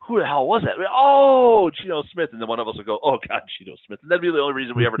 Who the hell was that? Oh, Geno Smith. And then one of us will go, oh, God, Geno Smith. And that'd be the only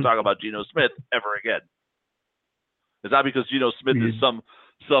reason we ever talk about Geno Smith ever again. It's not because Geno Smith is some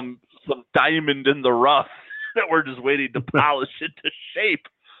diamond in the rough that we're just waiting to polish into shape.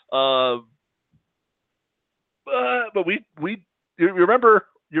 But you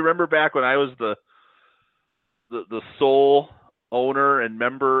remember back when I was the sole owner and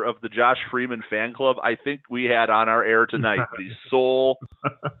member of the Josh Freeman fan club? I think we had on our air tonight the sole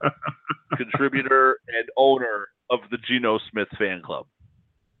contributor and owner of the Geno Smith fan club.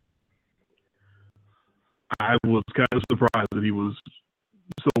 I was kind of surprised that he was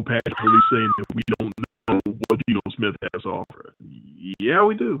so passionately saying that we don't know what Geno Smith has to offer. Yeah,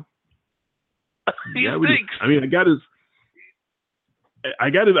 we do. Yeah, we do. I mean, I got his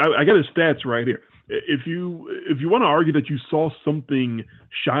stats right here. If you want to argue that you saw something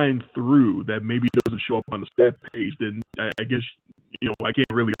shine through that maybe doesn't show up on the stat page, then I guess I can't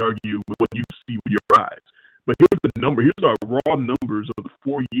really argue with what you see with your eyes. But here's the number. Here's our raw numbers of the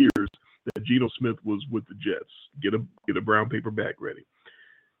 4 years that Geno Smith was with the Jets. Get a brown paper bag ready.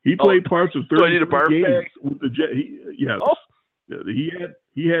 He played parts of 30 games with the Jets.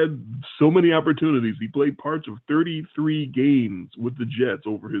 He had so many opportunities. He played parts of 33 games with the Jets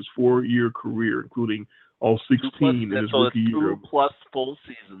over his 4-year career, including all 16 in his rookie year. 2+ full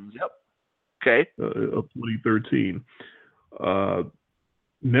seasons. Yep. Okay. Of 2013.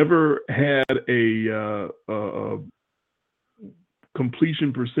 Never had a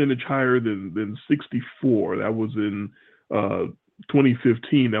completion percentage higher than 64. That was in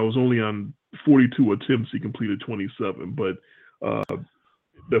 2015. That was only on 42 attempts. He completed 27. But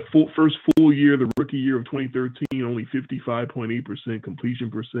the first full year, the rookie year of 2013, only 55.8% completion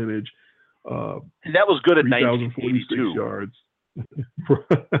percentage. And that was good at 1982 yards.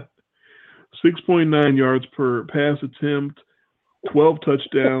 6.9 yards per pass attempt, 12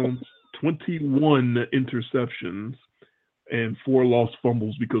 touchdowns, 21 interceptions, and 4 lost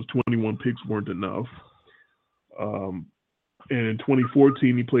fumbles because 21 picks weren't enough. And in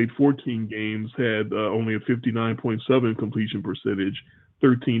 2014, he played 14 games, had only a 59.7 completion percentage,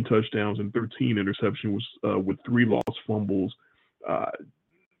 13 touchdowns, and 13 interceptions with 3 lost fumbles.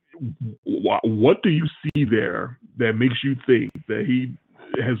 What do you see there that makes you think that he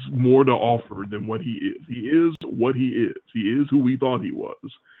has more to offer than what he is? He is what he is. He is who we thought he was.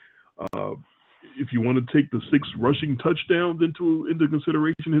 If you want to take the 6 rushing touchdowns into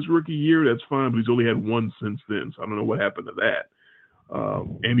consideration his rookie year, that's fine, but he's only had 1 since then, so I don't know what happened to that.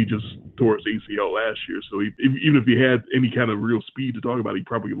 And he just tore his ACL last year, so even if he had any kind of real speed to talk about, he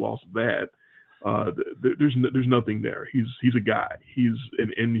probably lost that. There's nothing there. He's a guy. He's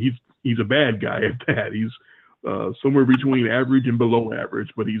a bad guy at that. He's somewhere between average and below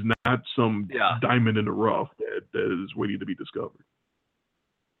average, but he's not some diamond in the rough that is waiting to be discovered.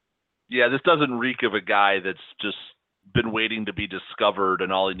 Yeah, this doesn't reek of a guy that's just been waiting to be discovered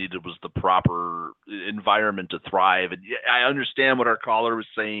and all he needed was the proper environment to thrive. And I understand what our caller was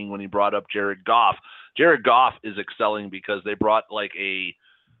saying when he brought up Jared Goff. Jared Goff is excelling because they brought like a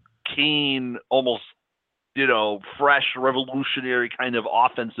keen, almost, fresh, revolutionary kind of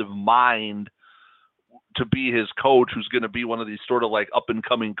offensive mind to be his coach, who's going to be one of these sort of like up and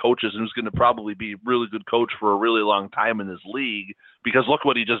coming coaches and who's going to probably be a really good coach for a really long time in this league, because look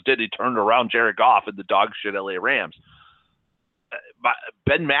what he just did. He turned around Jared Goff and the dog shit LA Rams.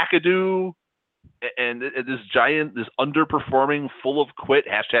 Ben McAdoo and this underperforming full of quit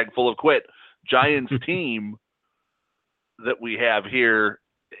Giants team that we have here.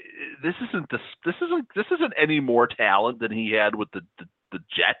 This isn't any more talent than he had with the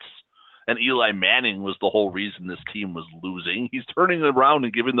Jets. And Eli Manning was the whole reason this team was losing. He's turning around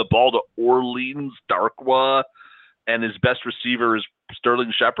and giving the ball to Orleans Darkwa, and his best receiver is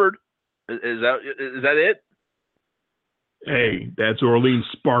Sterling Shepard. Is that it? Hey, that's Orleans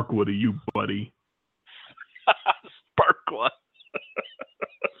Sparkwa to you, buddy. Sparkwa.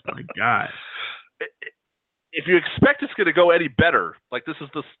 My God. If you expect it's going to go any better, like this is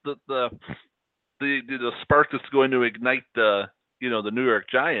the spark that's going to ignite the New York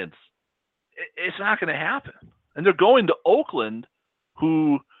Giants, it's not going to happen. And they're going to Oakland,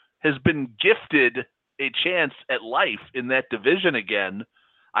 who has been gifted a chance at life in that division again.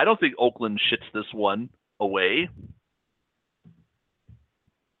 I don't think Oakland shits this one away.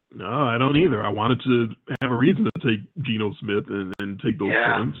 No, I don't either. I wanted to have a reason to take Geno Smith and take those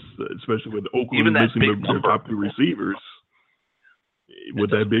points, especially with Oakland missing their top 2 receivers. With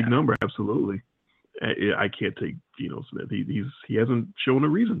that big number, absolutely. I can't take Geno Smith. He hasn't shown a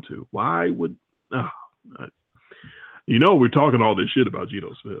reason to. Why would? We're talking all this shit about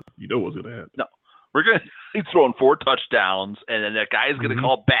Geno Smith. You know what's gonna happen. No, he's throwing 4 touchdowns, and then that guy's gonna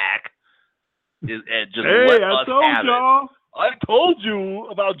call back and just let us have it. I told you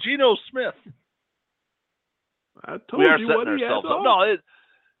about Geno Smith. I told you what he had. No,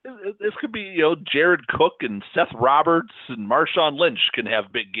 this could be Jared Cook and Seth Roberts and Marshawn Lynch can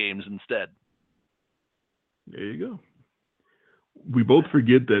have big games instead. There you go. We both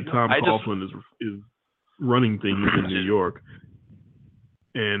forget that Tom Coughlin is running things in New York,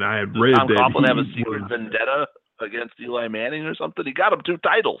 and I had read Tom that Coughlin have a secret vendetta against Eli Manning or something. He got him 2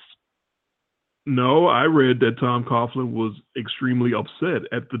 titles. No, I read that Tom Coughlin was extremely upset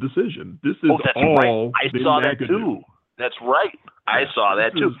at the decision. This is all. Right. I saw that too. That's right. I saw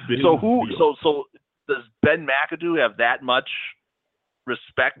that too. So does Ben McAdoo have that much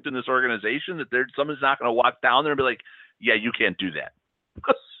respect in this organization that someone's not going to walk down there and be like, "Yeah, you can't do that."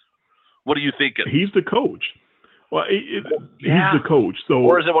 What are you thinking? He's the coach. Well, he's the coach. So,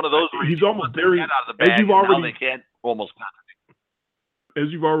 or is it one of those where he's almost daring? Out of the bag, and now they can't almost. As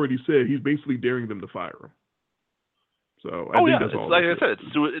you've already said, he's basically daring them to fire him. So I think that's all. Like I said,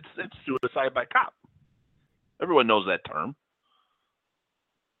 it's suicide by cop. Everyone knows that term.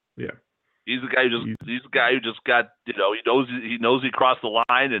 Yeah. He's the guy who just got, he knows he crossed the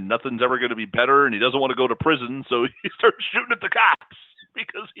line and nothing's ever going to be better and he doesn't want to go to prison, so he starts shooting at the cops.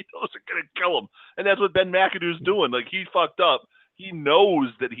 because he knows they're going to kill him. And that's what Ben McAdoo's doing. Like, he fucked up. He knows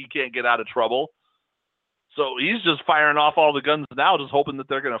that he can't get out of trouble. So he's just firing off all the guns now, just hoping that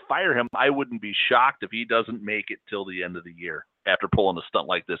they're going to fire him. I wouldn't be shocked if he doesn't make it till the end of the year after pulling a stunt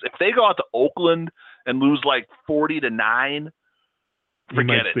like this. If they go out to Oakland and lose like 40-9,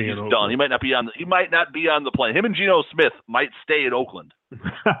 forget it. He's done. He might not be on the plane. Him and Geno Smith might stay in Oakland.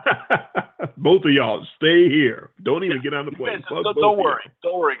 Both of y'all stay here. Don't even get on the plane. Don't worry.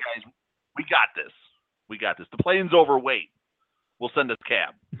 Don't worry, guys. We got this. The plane's overweight. We'll send a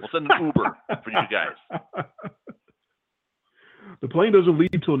cab. We'll send an Uber for you guys. The plane doesn't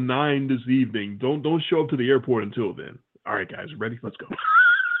leave till 9 this evening. Don't show up to the airport until then. All right, guys, ready? Let's go.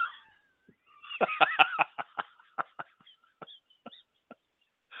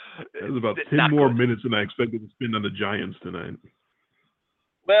 That was about 10 more minutes than I expected to spend on the Giants tonight.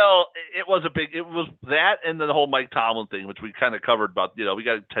 Well, it was that and the whole Mike Tomlin thing, which we kind of covered about, we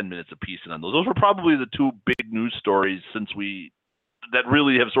got 10 minutes apiece on those. Those were probably the two big news stories that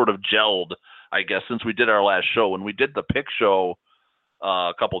really have sort of gelled, I guess, since we did our last show. When we did the pick show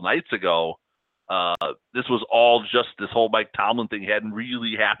a couple nights ago, this was all just this whole Mike Tomlin thing hadn't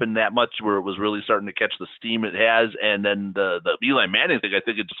really happened that much where it was really starting to catch the steam it has. And then the Eli Manning thing, I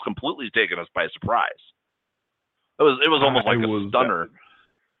think it just completely taken us by surprise. It was almost like a stunner.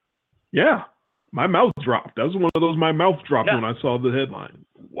 Yeah. My mouth dropped. That was one of those my mouth dropped when I saw the headline.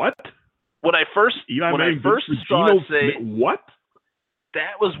 What? When I first saw it say what?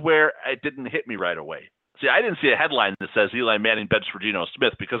 That was where it didn't hit me right away. See, I didn't see a headline that says Eli Manning benched for Geno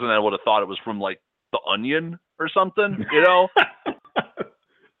Smith because then I would have thought it was from like The Onion or something,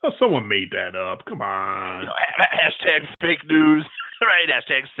 Someone made that up. Come on. Hashtag fake news, right?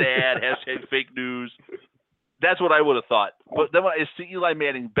 Hashtag sad, hashtag fake news. That's what I would have thought. But then when I see Eli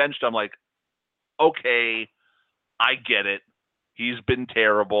Manning benched, I'm like, okay, I get it. He's been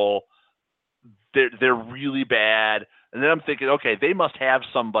terrible. They're really bad. And then I'm thinking, okay, they must have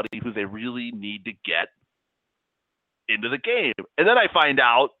somebody who they really need to get into the game. And then I find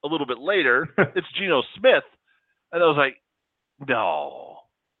out a little bit later it's Geno Smith. And I was like, no,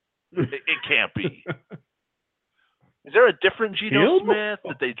 it can't be. Is there a different Geno Smith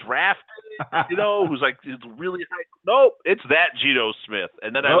that they drafted, who's like really high? Nope, it's that Geno Smith.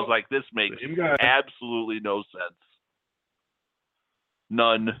 And then I was like, this makes absolutely no sense.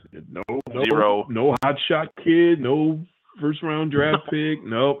 None. Zero. No hot shot kid. No first round draft pick.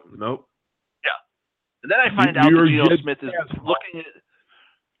 Nope. Yeah. And then I find out that Geno Smith is looking at.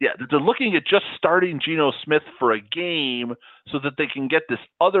 They're looking at just starting Geno Smith for a game so that they can get this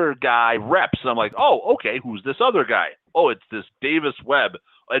other guy reps. And I'm like, oh, okay, who's this other guy? Oh, it's this Davis Webb.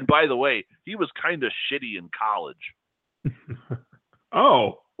 And by the way, he was kind of shitty in college.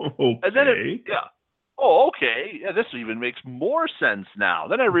 Oh, okay. And then oh, okay. Yeah, this even makes more sense now.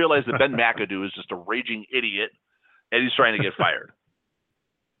 Then I realized that Ben McAdoo is just a raging idiot, and he's trying to get fired.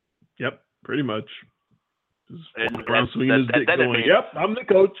 Yep, pretty much. And swinging his dick going, yep, I'm the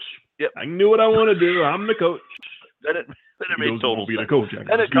coach. Yep. I knew what I want to do. I'm the coach. Then it made total sense.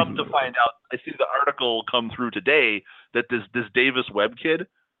 Then it comes to find out, I see the article come through today that this Davis Webb kid,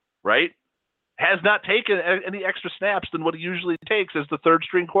 right, has not taken any extra snaps than what he usually takes as the third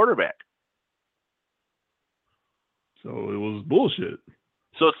string quarterback. So it was bullshit.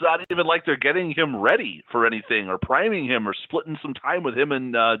 So it's not even like they're getting him ready for anything or priming him or splitting some time with him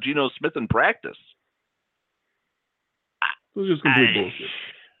and Geno Smith in practice. It was just complete bullshit.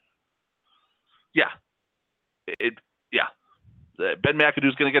 Yeah. Ben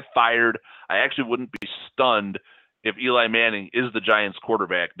McAdoo's going to get fired. I actually wouldn't be stunned if Eli Manning is the Giants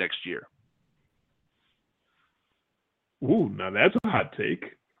quarterback next year. Ooh, now that's a hot take.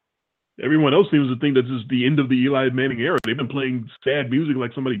 Everyone else seems to think that this is the end of the Eli Manning era. They've been playing sad music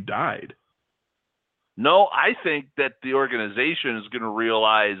like somebody died. No, I think that the organization is going to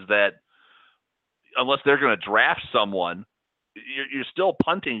realize that unless they're going to draft someone, you're still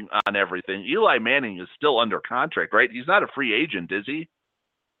punting on everything. Eli Manning is still under contract, right? He's not a free agent, is he?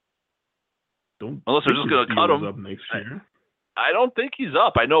 Unless they're just going to cut him up next year. I don't think he's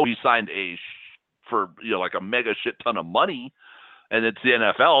up. I know he signed for like a mega shit ton of money, and it's the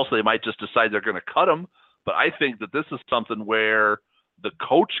NFL, so they might just decide they're going to cut him. But I think that this is something where the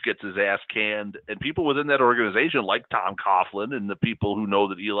coach gets his ass canned, and people within that organization, like Tom Coughlin, and the people who know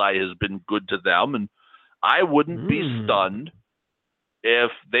that Eli has been good to them, and I wouldn't be stunned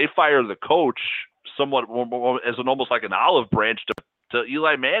if they fire the coach somewhat as almost like an olive branch to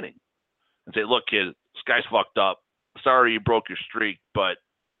Eli Manning and say, look, kid, this guy's fucked up. Sorry you broke your streak, but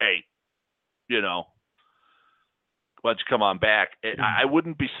hey, why don't you come on back? I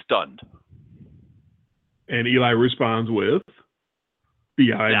wouldn't be stunned. And Eli responds with?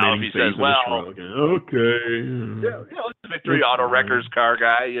 behind now, if Manning he says, well, okay. It's a Victory Auto Wreckers car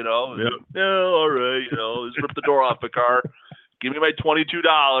guy, Yep. all right, just rip the door off the car. Give me my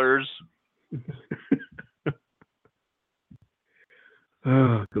 $22.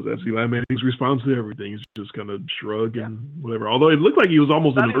 Because that's Eli Manning's response to everything. He's just kind of shrug and whatever. Although it looked like he was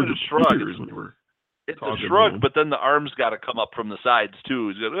almost in the verge of shrug. It's a shrug, but then the arms got to come up from the sides too.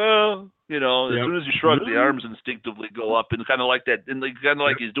 He's going, as soon as you shrug, the arms instinctively go up, and kind of like that, and kind of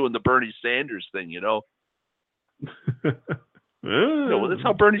like he's doing the Bernie Sanders thing, Well, that's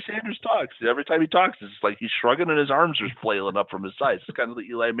how Bernie Sanders talks. Every time he talks, it's like he's shrugging and his arms are flailing up from his sides. It's kind of the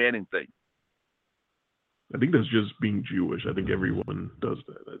Eli Manning thing. I think that's just being Jewish. I think everyone does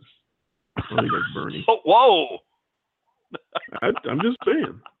that. I think that's Bernie. Oh, whoa! I'm just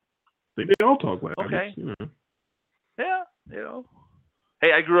saying. I think they all talk like okay. that. Yeah,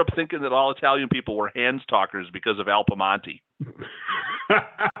 Hey, I grew up thinking that all Italian people were hands talkers because of Al Piemonte.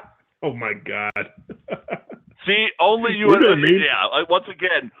 Oh my God! See, only you. Once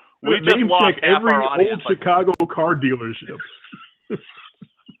again, we just lost half every our audience. Old Chicago car dealership.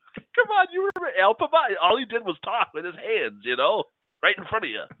 Come on, you remember Al Piemonte? All he did was talk with his hands, right in front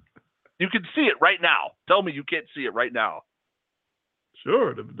of you. You can see it right now. Tell me you can't see it right now.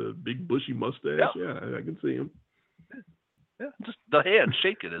 Sure, the big bushy mustache. Yep. Yeah, I can see him. Yeah, just the hand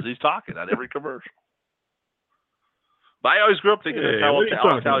shaking as he's talking on every commercial. But I always grew up thinking that's how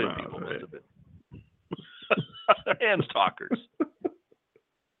all Italian people must have been. Hands talkers.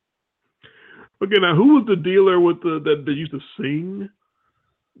 Okay, now who was the dealer with that used to sing?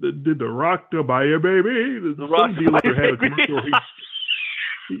 That did the rock to buy a baby? The rock dealer had a commercial.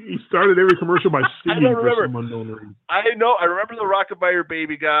 He started every commercial by singing for some unknown reason. I know. I remember the Rockabye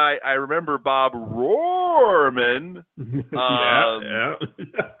Baby guy. I remember Bob Rohrman. Yeah.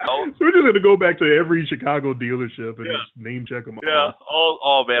 So we're just going to go back to every Chicago dealership and just name check them all. Yeah.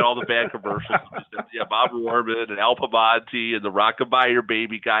 All the bad commercials. Bob Rohrman and Al Piemonte and the Rockabye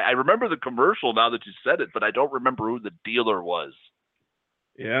Baby guy. I remember the commercial now that you said it, but I don't remember who the dealer was.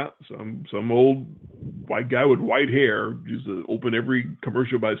 Yeah, some old white guy with white hair used to open every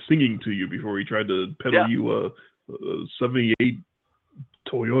commercial by singing to you before he tried to peddle you a 78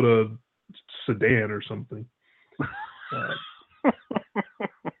 Toyota sedan or something.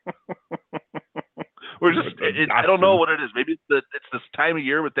 I don't know what it is. Maybe it's this time of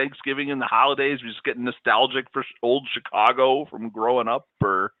year with Thanksgiving and the holidays. We're just getting nostalgic for old Chicago from growing up,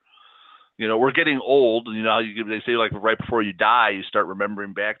 or we're getting old. They say like right before you die, you start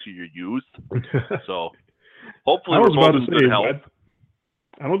remembering back to your youth. So hopefully we're both in good health.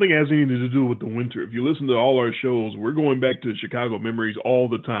 I don't think it has anything to do with the winter. If you listen to all our shows, we're going back to Chicago memories all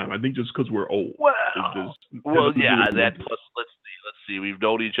the time. I think just because we're old. That plus let's see. We've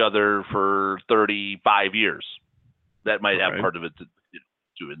known each other for 35 years. That might have part of it to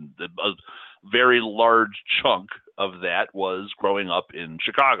do. And a very large chunk of that was growing up in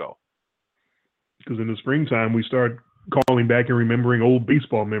Chicago. Because in the springtime, we start calling back and remembering old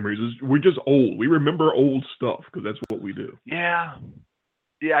baseball memories. We're just old. We remember old stuff because that's what we do. Yeah,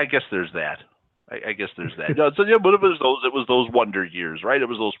 I guess there's that. I guess there's that. But it was those wonder years, right? It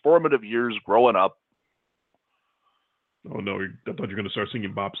was those formative years growing up. Oh, no. I thought you were going to start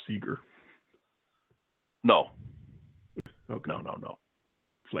singing Bob Seger. No. Okay. No.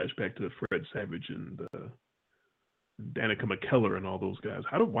 Flashback to Fred Savage and Danica McKellar and all those guys.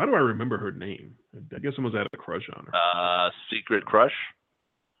 Why do I remember her name? I guess someone's had a crush on her. Secret crush?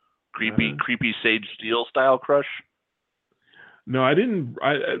 Creepy Sage Steele style crush? No, I didn't.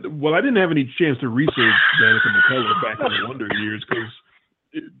 I didn't have any chance to research Danica McKellar back in the Wonder years because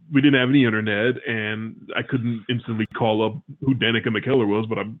we didn't have any internet, and I couldn't instantly call up who Danica McKellar was.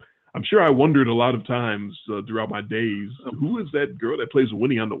 But I'm sure I wondered a lot of times throughout my days, who is that girl that plays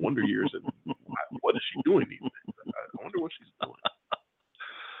Winnie on the Wonder Years, and what is she doing these days? I wonder what she's doing.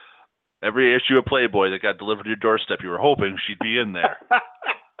 Every issue of Playboy that got delivered to your doorstep, you were hoping she'd be in there.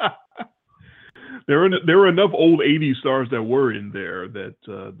 There were enough old '80s stars that were in there that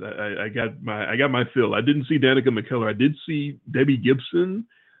I got my fill. I didn't see Danica McKellar. I did see Debbie Gibson.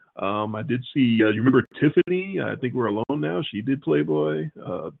 I did see. You remember Tiffany? I think We're Alone Now. She did Playboy.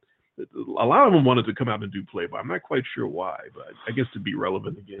 A lot of them wanted to come out and do Playboy. I'm not quite sure why, but I guess to be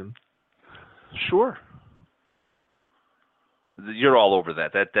relevant again. Sure. You're all over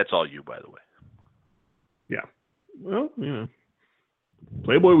that. That's all you, by the way. Yeah. Well, yeah.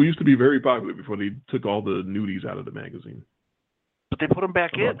 Playboy used to be very popular before they took all the nudies out of the magazine. But they put them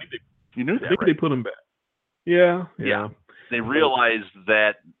back in. You knew that, I think right? they put them back. Yeah. They realized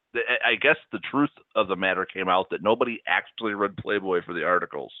that, I guess the truth of the matter came out that nobody actually read Playboy for the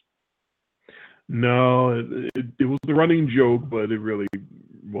articles. No, it was the running joke, but it really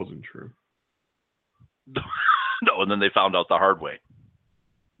wasn't true. No, and then they found out the hard way.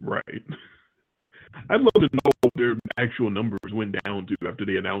 Right. I'd love to know what their actual numbers went down to after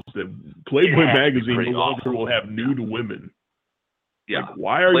they announced that Playboy magazine no longer will have nude women. Yeah. Like,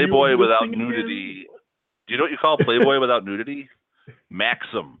 why are Playboy you without nudity? Do you know what you call Playboy without nudity?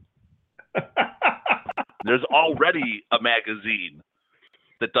 Maxim. There's already a magazine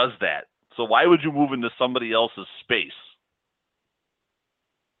that does that. So why would you move into somebody else's space?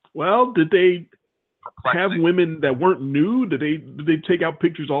 Well, did they have women that weren't nude? Did they take out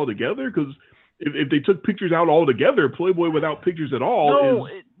pictures altogether? Because if they took pictures out altogether, Playboy without pictures at all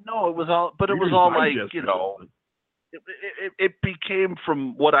it was all. But it was all like, you know, it became,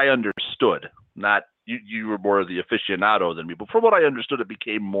 from what I understood, not you were more of the aficionado than me, but from what I understood, it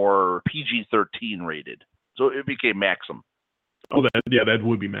became more PG-13 rated. So it became Maxim. Oh, that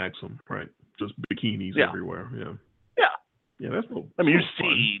would be Maxim, right? Just bikinis everywhere. Yeah, that's no. I mean, you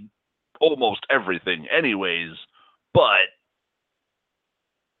see almost everything, anyways, but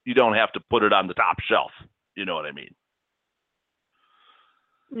you don't have to put it on the top shelf. You know what I mean?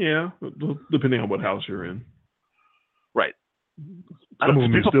 Yeah, depending on what house you're in. Right. Do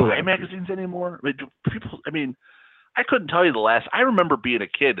people buy magazines anymore? I mean, I couldn't tell you the last. I remember being a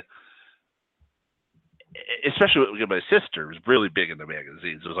kid, especially with my sister, was really big into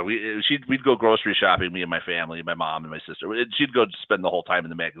magazines. It was like we'd go grocery shopping, me and my family, my mom and my sister. And she'd go spend the whole time in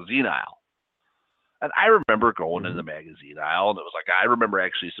the magazine aisle. And I remember going in the magazine aisle, and it was like, I remember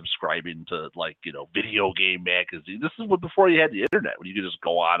actually subscribing to, like, you know, video game magazine. This is before you had the internet, when you could just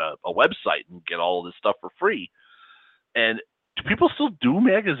go on a website and get all of this stuff for free. And do people still do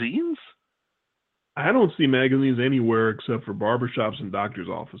magazines? I don't see magazines anywhere except for barbershops and doctors'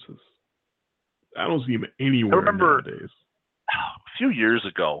 offices. I don't see them anywhere nowadays. A few years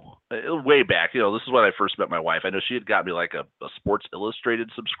ago, way back, you know, this is when I first met my wife. I know she had got me like a Sports Illustrated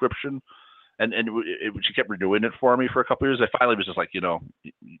subscription, and she kept renewing it for me for a couple of years. I finally was just like, you know,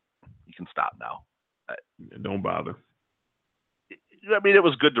 you can stop now. Don't bother. I mean, it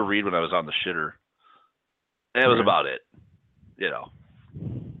was good to read when I was on the shitter. And it was about it, you know.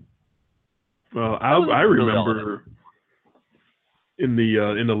 Well, I remember in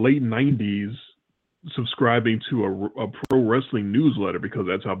the late 90s subscribing to a pro wrestling newsletter, because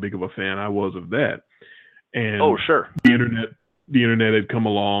that's how big of a fan I was of that. And the internet had come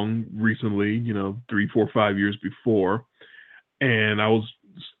along recently, you know, 3, 4, 5 years before, and I was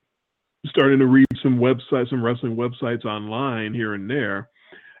starting to read some wrestling websites online here and there.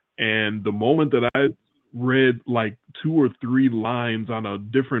 And the moment that I read like 2 or 3 lines on a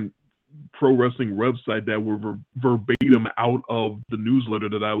different pro wrestling website that were verbatim out of the newsletter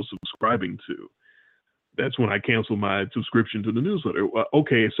that I was subscribing to, that's when I canceled my subscription to the newsletter.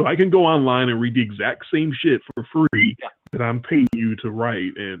 Okay, so I can go online and read the exact same shit for free that I'm paying you to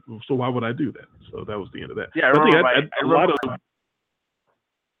write, and so why would I do that? So that was the end of that. Yeah, I think a lot of,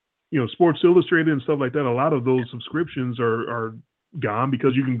 you know, Sports Illustrated and stuff like that, a lot of those subscriptions are gone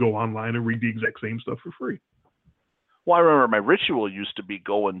because you can go online and read the exact same stuff for free. Well, I remember my ritual used to be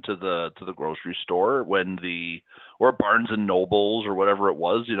going to the grocery store or Barnes and Nobles or whatever it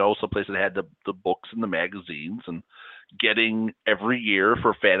was, you know, someplace that had the books and the magazines, and getting every year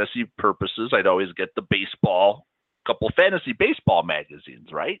for fantasy purposes, I'd always get the couple fantasy baseball magazines,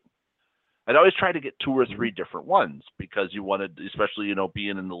 right? I'd always try to get 2 or 3 different ones, because you wanted, especially, you know,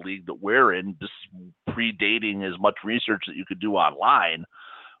 being in the league that we're in, this predating as much research that you could do online,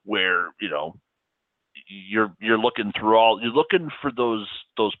 where, you know, you're looking for those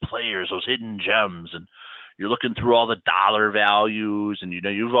players, those hidden gems, and you're looking through all the dollar values, and, you know,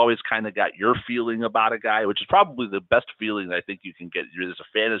 you've always kind of got your feeling about a guy, which is probably the best feeling I think you can get as a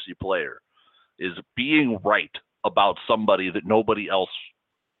fantasy player, is being right about somebody that nobody else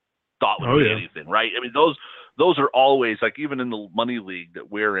thought would be anything, right? I mean, those are always, like, even in the money league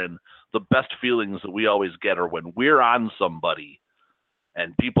that we're in, the best feelings that we always get are when we're on somebody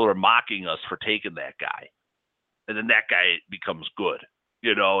and people are mocking us for taking that guy, and then that guy becomes good,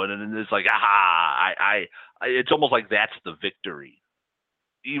 you know, and then it's like, it's almost like that's the victory,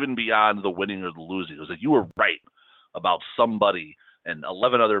 even beyond the winning or the losing. It was like, you were right about somebody, and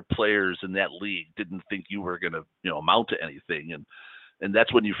 11 other players in that league didn't think you were going to, you know, amount to anything. And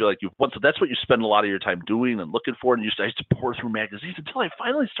that's when you feel like you've won. So that's what you spend a lot of your time doing and looking for. And I used to pour through magazines until I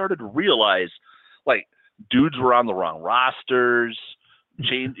finally started to realize, like, dudes were on the wrong rosters,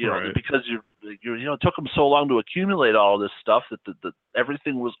 you know, because you know, it took them so long to accumulate all this stuff that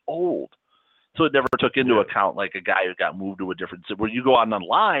everything was old. So it never took into account, like, a guy who got moved to a different city, where you go on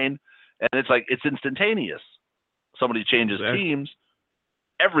online and it's like, it's instantaneous. Somebody changes teams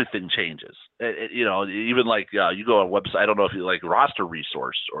everything changes. Even like you go on a website. I don't know if you like roster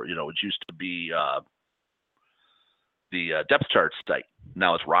resource or it used to be the depth chart site.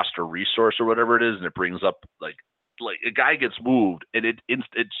 Now it's roster resource or whatever it is, and it brings up like a guy gets moved and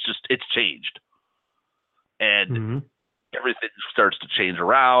it's changed, and everything starts to change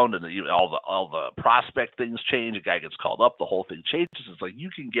around, and all the prospect things change. A guy gets called up, the whole thing changes. It's like you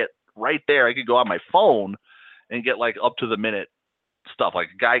can get right there. I could go on my phone and get like up to the minute stuff. Like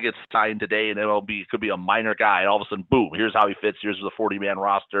a guy gets signed today in MLB, it could be a minor guy, and all of a sudden, boom, here's how he fits. Here's the 40-man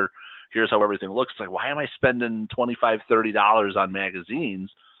roster. Here's how everything looks. It's like, why am I spending $25, $30 on magazines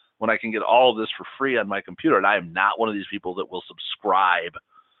when I can get all of this for free on my computer? And I am not one of these people that will subscribe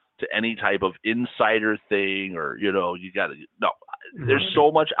to any type of insider thing or, you got to, no, there's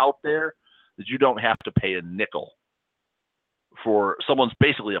so much out there that you don't have to pay a nickel for someone's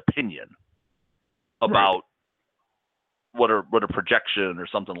basically opinion about what a projection or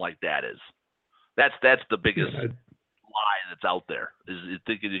something like that is. That's the biggest lie that's out there is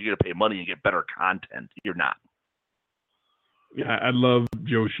thinking you're going to pay money and get better content. You're not. Yeah, I love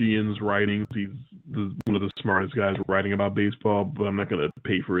Joe Sheehan's writings. He's one of the smartest guys writing about baseball, but I'm not going to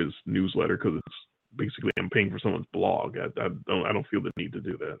pay for his newsletter because it's basically I'm paying for someone's blog. I don't feel the need to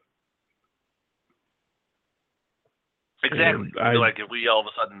do that. Exactly. Like if we all of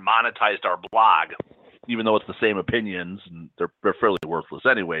a sudden monetized our blog, even though it's the same opinions and they're fairly worthless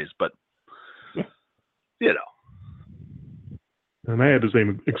anyways, but And I had the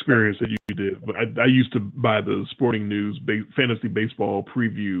same experience that you did, but I used to buy the Sporting News Fantasy Baseball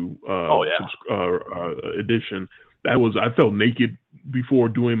Preview edition. I felt naked before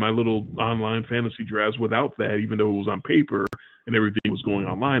doing my little online fantasy drafts without that, even though it was on paper and everything was going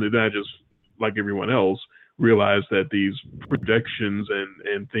online. And then I just, like everyone else, realized that these projections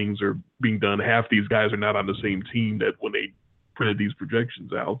and things are being done. Half these guys are not on the same team that when they printed these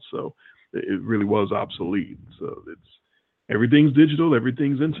projections out. So it really was obsolete. So everything's digital,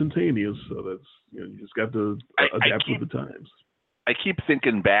 everything's instantaneous. So that's you just got to adapt with the times. I keep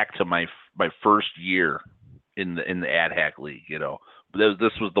thinking back to my first year in the Ad Hack League.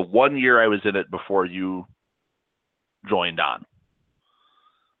 This was the 1 year I was in it before you joined on.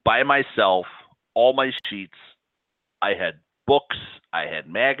 By myself, all my sheets. I had books. I had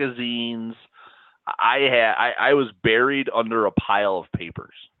magazines. I was buried under a pile of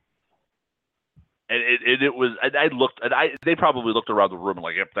papers. And it was. I looked, and they probably looked around the room and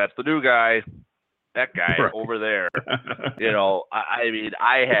like, yep, that's the new guy, that guy over there. I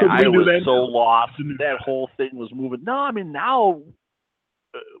was so lost. That whole thing was moving. No, I mean now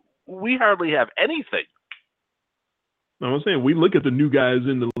we hardly have anything. I'm saying we look at the new guys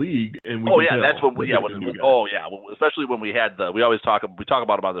in the league and we. That's what especially when we had we talk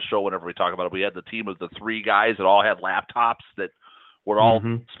about them on the show whenever we talk about it. We had the team of the three guys that all had laptops that. We're all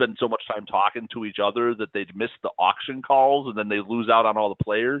spending so much time talking to each other that they'd miss the auction calls and then they lose out on all the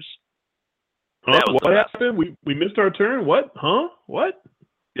players. What happened? We missed our turn? What? Huh? What?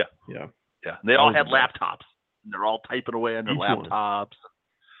 Yeah. And they all had laptops. And they're all typing away on their laptops.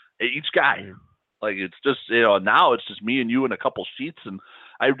 Each guy. Like it's just now it's just me and you and a couple sheets, and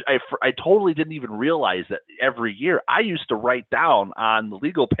I totally didn't even realize that every year I used to write down on the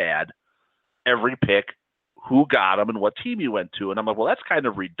legal pad every pick. Who got him and what team he went to. And I'm like, well, that's kind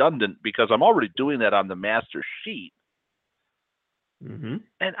of redundant because I'm already doing that on the master sheet. And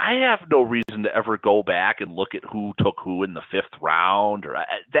I have no reason to ever go back and look at who took who in the fifth round. Or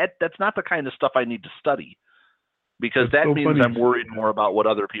that's not the kind of stuff I need to study because that means I'm worried more about what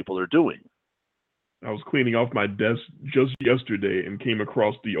other people are doing. I was cleaning off my desk just yesterday and came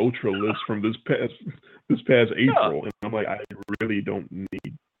across the Ultra list from this past April. And I'm like, I really don't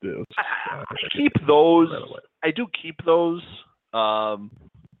need this. I keep those. I do keep those.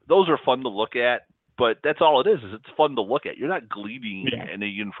 Those are fun to look at, but that's all it is. It's fun to look at. You're not gleaning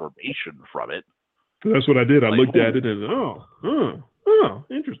any information from it. That's what I did. I looked at it and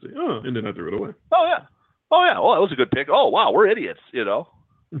interesting. And then I threw it away. Oh yeah. Oh that was a good pick. Oh wow, we're idiots.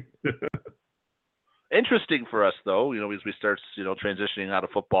 Interesting for us though, as we start, transitioning out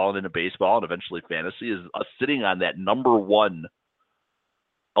of football and into baseball and eventually fantasy, is us sitting on that number one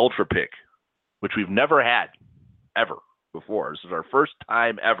ultra pick, which we've never had ever before. This is our first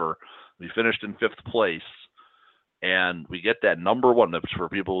time ever. We finished in 5th place, and we get that number one. For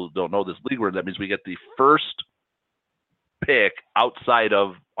people who don't know this league word, that means we get the first pick outside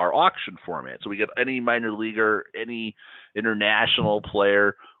of our auction format. So we get any minor leaguer, any international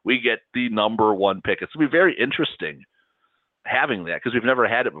player, we get the number one pick. It's going to be very interesting having that because we've never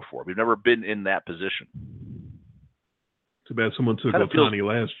had it before. We've never been in that position. Too bad someone took Otani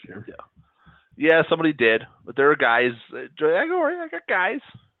last year. Yeah, somebody did, but there are guys. I got guys.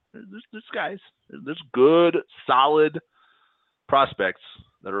 There's guys. There's good, solid prospects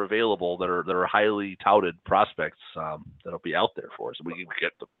that are available that are highly touted prospects that'll be out there for us. We can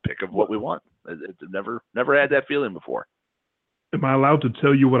get the pick of what we want. It never had that feeling before. Am I allowed to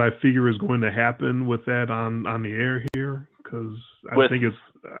tell you what I figure is going to happen with that on the air here? Because I think it's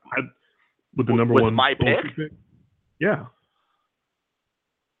with the number one my pick. Yeah.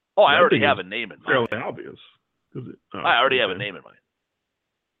 Oh, I already have a name in mind. Fairly obvious. I already have a name in mind.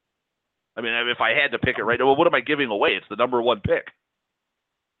 I mean, if I had to pick it right now, well, what am I giving away? It's the number one pick.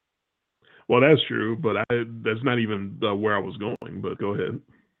 Well, that's true, but that's not even where I was going. But go ahead.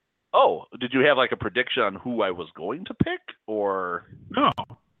 Oh, did you have like a prediction on who I was going to pick, or no?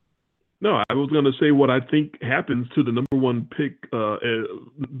 I was going to say what I think happens to the number one pick, to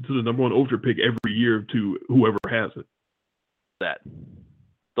the number one ultra pick every year to whoever has it. That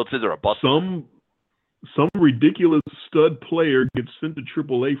they'll say they're a bust. Some ridiculous stud player gets sent to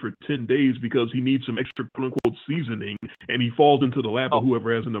AAA for 10 days because he needs some extra quote-unquote seasoning, and he falls into the lap of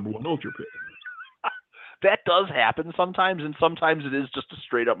whoever has the number one ultra pick. That does happen sometimes, and sometimes it is just a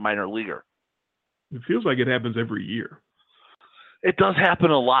straight-up minor leaguer. It feels like it happens every year. It does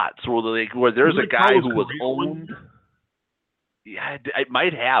happen a lot. So where there's a guy who was owned. Yeah, it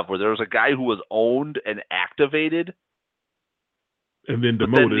might have, where there was a guy who was owned and activated. And then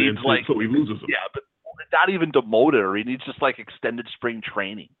demoted, so he loses him. Yeah, but not even demoted, or he needs just like extended spring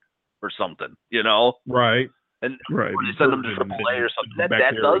training or something, you know? Right. And right. Or you send them to AAA or something.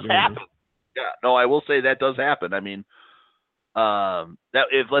 That does happen. Yeah, no, I will say that does happen. I mean, that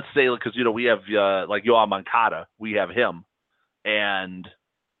if let's say, because we have like Yoan Moncada, we have him, and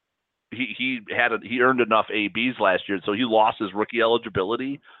he earned enough ABs last year, so he lost his rookie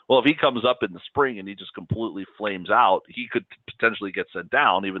eligibility. Well, if he comes up in the spring and he just completely flames out, he could potentially get sent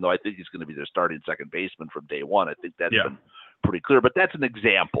down. Even though I think he's going to be their starting second baseman from day one, I think that's been pretty clear. But that's an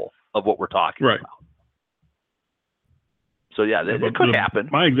example of what we're talking about. So yeah, it could happen.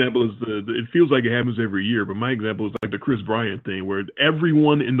 My example is it feels like it happens every year, but my example is like the Chris Bryant thing, where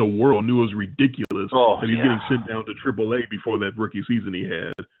everyone in the world knew it was ridiculous that he's getting sent down to AAA before that rookie season he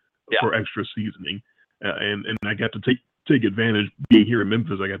had for extra seasoning, and I got to take advantage being here in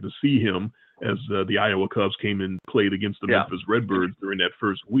Memphis. I got to see him as the Iowa Cubs came and played against the Memphis Redbirds during that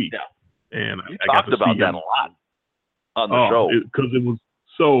first week, and I got to talked see about him that a lot on the show because it was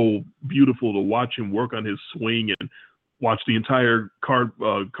so beautiful to watch him work on his swing and watch the entire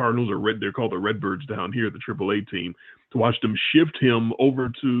Cardinals, or they're called the Redbirds down here, the AAA team, to watch them shift him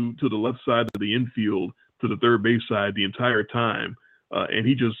over to the left side of the infield to the third base side the entire time, and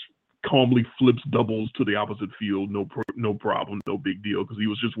he just calmly flips doubles to the opposite field, no problem, no big deal, because he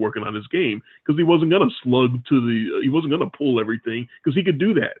was just working on his game, because he wasn't going to slug he wasn't going to pull everything, because he could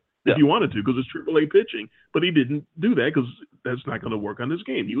do that if he wanted to, because it's AAA pitching, but he didn't do that because that's not going to work on his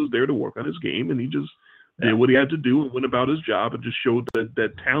game. He was there to work on his game, and he just did what he had to do and went about his job and just showed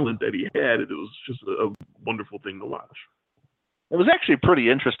that talent that he had. It was just a wonderful thing to watch. It was actually pretty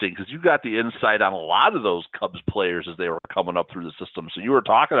interesting because you got the insight on a lot of those Cubs players as they were coming up through the system. So you were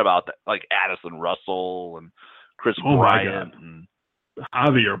talking about like Addison Russell and Chris Bryant and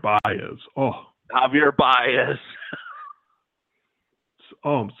Javier Baez. Javier Baez.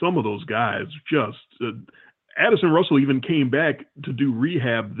 Some of those guys just Addison Russell even came back to do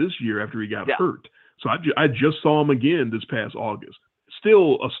rehab this year after he got hurt. So I just saw him again this past August.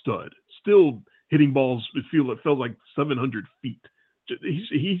 Still a stud. Still hitting balls. It felt like 700 feet.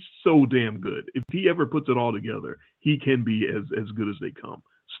 He's so damn good. If he ever puts it all together, he can be as good as they come.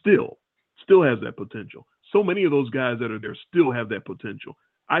 Still has that potential. So many of those guys that are there still have that potential.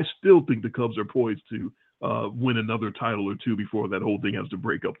 I still think the Cubs are poised to win another title or two before that whole thing has to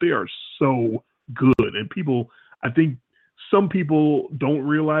break up. They are so good, and I think some people don't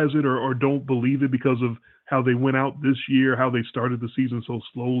realize it or don't believe it because of how they went out this year, how they started the season so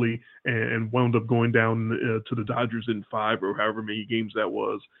slowly and wound up going down to the Dodgers in 5 or however many games that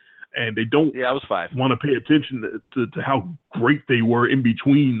was. And they don't it was 5. Want to pay attention to how great they were in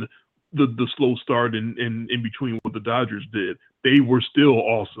between the slow start and in between what the Dodgers did. They were still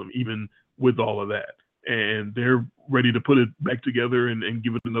awesome, even with all of that. And they're ready to put it back together and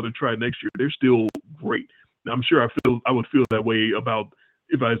give it another try next year. They're still great. Now, I'm sure I would feel that way about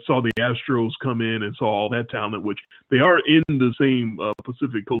if I saw the Astros come in and saw all that talent, which they are in the same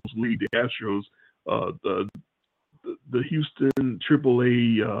Pacific Coast League. The Astros, the Houston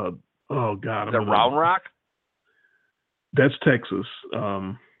AAA. The Round Rock. That's Texas.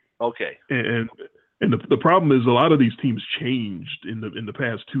 Okay. And the problem is a lot of these teams changed in the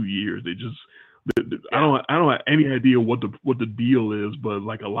past 2 years. They just I don't have any idea what the deal is, but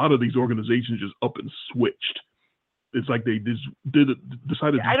like a lot of these organizations just up and switched. It's like they just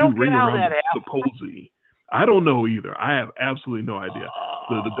decided to do ring around the posy. I don't know either. I have absolutely no idea.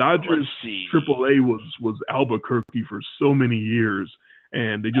 The Dodgers AAA was Albuquerque for so many years,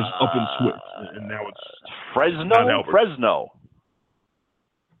 and they just up and switched, and now it's Fresno.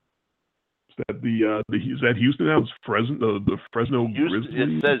 Is that Houston? That was Fresno. The Fresno Grizzlies.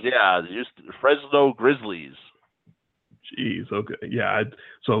 It says Fresno Grizzlies. Jeez. Okay. Yeah.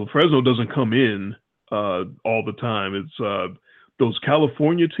 So Fresno doesn't come in all the time. It's those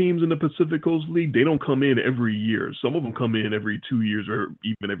California teams in the Pacific Coast League. They don't come in every year. Some of them come in every 2 years or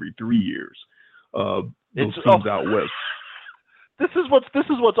even every 3 years. Those teams out west. This is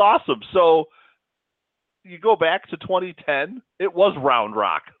what's awesome. So you go back to 2010. It was Round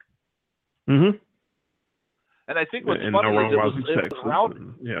Rock. Mm-hmm. And I think what's funny is it was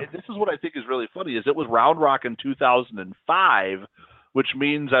Round. This is what I think is really funny is it was Round Rock in 2005, which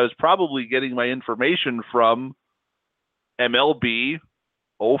means I was probably getting my information from MLB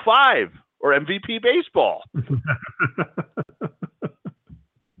 05 or MVP baseball.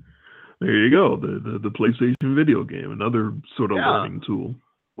 There you go. The PlayStation video game, another sort of learning tool.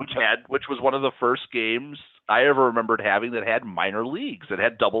 Which was one of the first games I ever remembered having that had minor leagues, that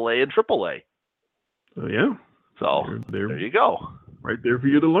had AA and AAA. Oh yeah. So there you go. Right there for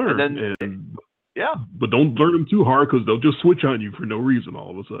you to learn. But don't learn them too hard because they'll just switch on you for no reason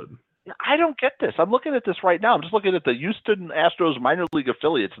all of a sudden. I don't get this. I'm looking at this right now. I'm just looking at the Houston Astros minor league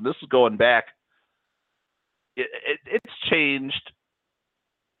affiliates, and this is going back. It's changed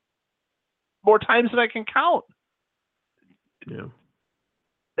more times than I can count. Yeah.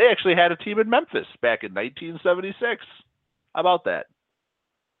 They actually had a team in Memphis back in 1976. How about that?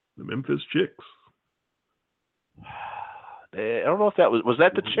 The Memphis Chicks. I don't know if that was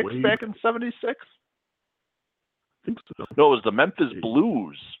that the Chicks back in 76? I think so. No, it was the Memphis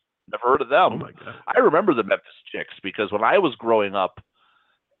Blues. Never heard of them. Oh my God. I remember the Memphis Chicks because when I was growing up,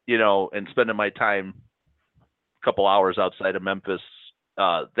 and spending my time a couple hours outside of Memphis,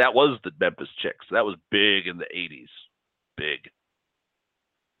 that was the Memphis Chicks. That was big in the 80s. Big.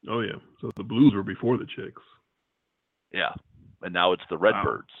 Oh, yeah. So the Blues were before the Chicks. Yeah. And now it's the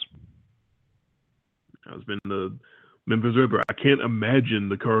Redbirds. It's been the Memphis Redbirds. I can't imagine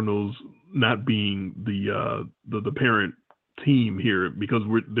the Cardinals not being the parent team here because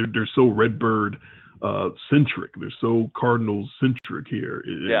they're so Redbird centric. They're so Cardinals centric here.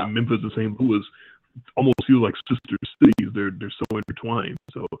 Yeah. Memphis and St. Louis almost feel like sister cities. They're so intertwined.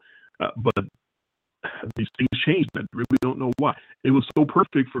 So, but these things changed. I really don't know why. It was so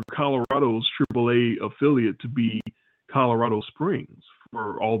perfect for Colorado's AAA affiliate to be Colorado Springs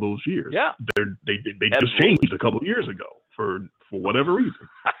for all those years. Yeah, they just changed a couple of years ago for whatever reason.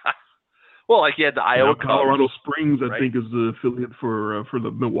 Well, like you had the Iowa Colorado Cubs, Springs, I right? think, is the affiliate for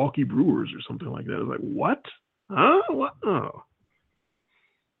the Milwaukee Brewers or something like that. It's like, what? Huh? What? Oh.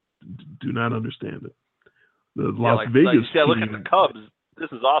 Do not understand it. The Las Vegas I look at the Cubs.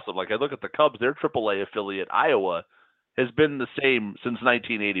 This is awesome. Like I look at the Cubs, their AAA affiliate, Iowa, has been the same since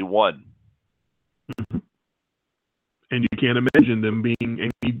 1981. Mm-hmm. And you can't imagine them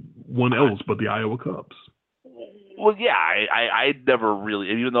being anyone else but the Iowa Cubs. Well, yeah, I never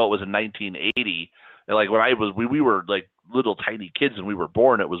really, even though it was in 1980, like when we were like little tiny kids and we were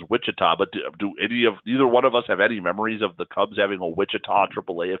born, it was Wichita. But do either one of us have any memories of the Cubs having a Wichita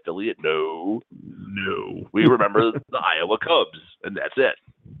AAA affiliate? No. We remember the Iowa Cubs, and that's it.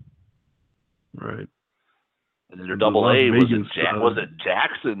 Right. And then their AA was it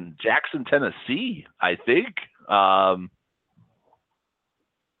Jackson, Tennessee, I think.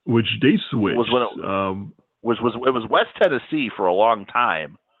 Which they switched. It was West Tennessee for a long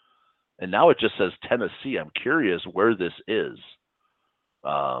time, and now it just says Tennessee. I'm curious where this is.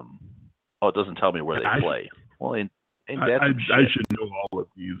 It doesn't tell me where they play. Well, I should know all of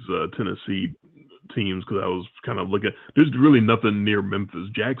these Tennessee teams because I was kind of looking. There's really nothing near Memphis.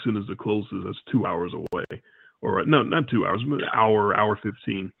 Jackson is the closest. That's 2 hours away, or no, not 2 hours. An hour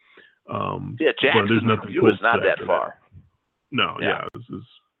 15. Jackson. There's nothing close. It's not that far. No, this is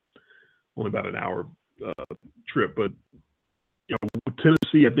only about an hour trip. But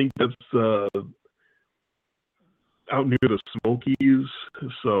Tennessee, I think that's out near the Smokies.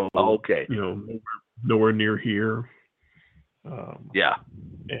 So okay, nowhere near here. And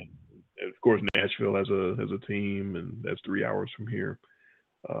of course, Nashville has a team, and that's 3 hours from here.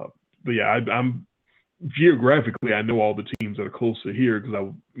 But yeah, I'm geographically, I know all the teams that are close to here because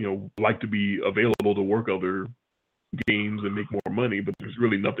I like to be available to work other games and make more money. But there's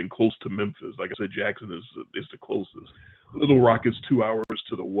really nothing close to Memphis. Like I said, Jackson is the closest. Little Rock is 2 hours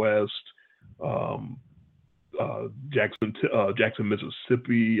to the west. Jackson,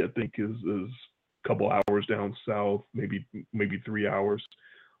 Mississippi, I think is a couple hours down south, maybe 3 hours.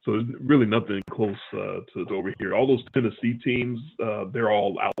 So there's really nothing close to over here. All those Tennessee teams, they're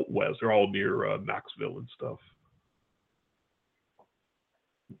all out west. They're all near Knoxville and stuff.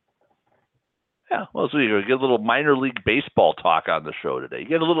 Yeah, well, so you get a little minor league baseball talk on the show today. You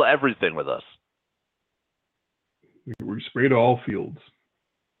get a little everything with us. We spray to all fields.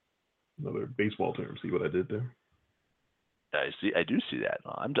 Another baseball term. See what I did there? I do see that.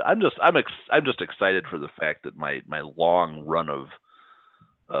 I'm just excited for the fact that my long run of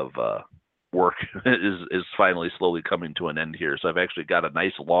work is finally slowly coming to an end here. So I've actually got a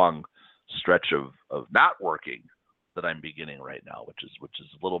nice long stretch of not working that I'm beginning right now, which is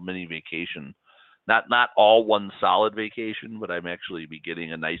a little mini vacation. Not all one solid vacation, but I'm actually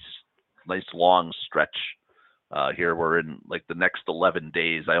beginning a nice long stretch here. We're in like the next 11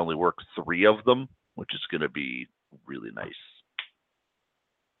 days. I only work 3 of them, which is going to be really nice.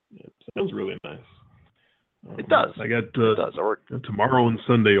 Yeah, it sounds really nice. It does. I got tomorrow and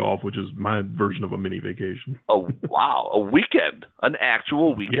Sunday off, which is my version of a mini vacation. Oh, wow. A weekend. An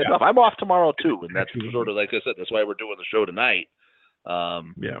actual weekend off. I'm off tomorrow, too. And that's sort of, like I said, that's why we're doing the show tonight.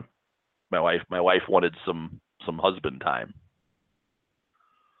 Yeah. My wife wanted some husband time.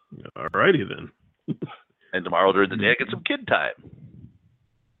 All righty then. And tomorrow during the day, I get some kid time.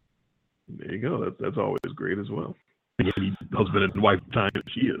 There you go. That's always great as well. You need husband and wife time.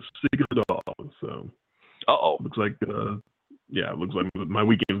 She is sick of the dog. So. Looks like it looks like my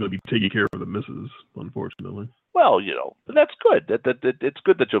weekend's gonna be taking care of the missus, unfortunately. Well, but that's good. That it's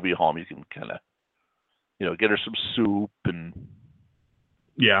good that you'll be home. You can kind of, get her some soup and.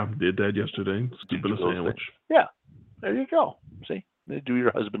 Yeah, did that yesterday. Soup and a sandwich. Yeah, there you go. See, do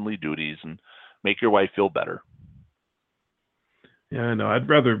your husbandly duties and make your wife feel better. Yeah, I know. I'd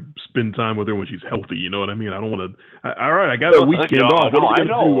rather spend time with her when she's healthy. You know what I mean? I don't want to. All right, I got a weekend off. What are we gonna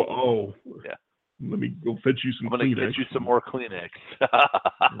do? Oh, yeah. Let me go fetch you some Kleenex. I'm going to get you some more Kleenex.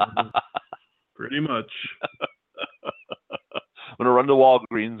 Pretty much. I'm going to run to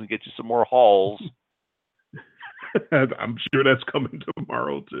Walgreens and get you some more Halls. I'm sure that's coming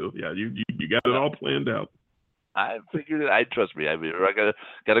tomorrow, too. Yeah, you got it all planned out. I figured it. Trust me. I mean, I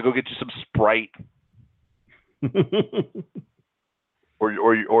got to go get you some Sprite.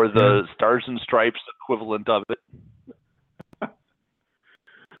 or the Stars and Stripes equivalent of it.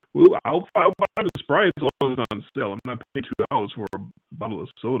 Well, I'll buy the Sprite as long as it's on sale. I'm not paying $2 for a bottle of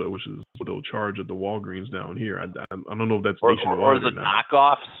soda, which is what they'll charge at the Walgreens down here. I don't know if that's nationwide or the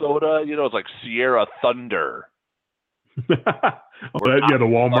knockoff soda. It's like Sierra Thunder. The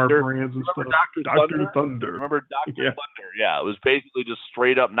Walmart brands and stuff. Dr. Thunder. Remember Dr. Thunder? Yeah, it was basically just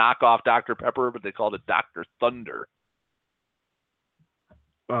straight up knockoff Dr. Pepper, but they called it Dr. Thunder.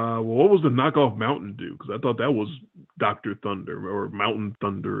 What was the knockoff Mountain Dew? Because I thought that was Dr. Thunder or Mountain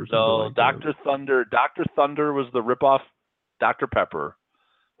Thunder or something like Dr. that. Thunder. Dr. Thunder was the ripoff Dr. Pepper.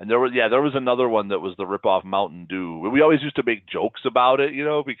 And there was another one that was the ripoff Mountain Dew. We always used to make jokes about it,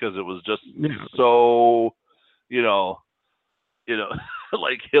 because it was just so,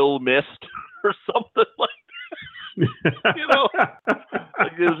 like Hill Mist or something like that.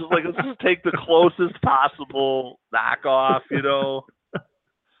 Like it was just like, let's just take the closest possible knockoff,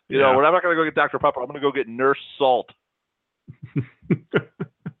 we're not going to go get Dr. Pepper. I'm going to go get Nurse Salt.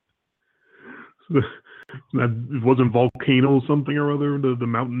 That wasn't Volcano something or other, the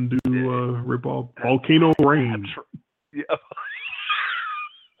Mountain Dew ripoff. Volcano Rain. Yeah.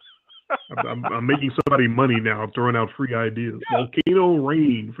 I'm making somebody money now. I'm throwing out free ideas. Yeah. Volcano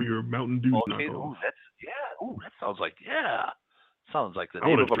Rain for your Mountain Dew knockoff. That sounds like the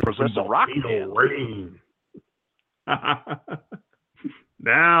name of a progressive rock band. Rain.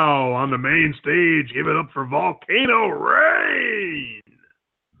 Now on the main stage, give it up for Volcano Rain.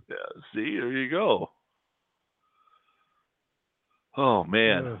 Yeah, see, there you go. Oh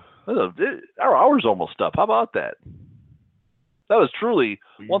man, our hour's almost up. How about that? That was truly,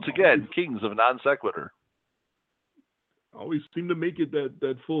 once again, kings of non sequitur. Always seem to make it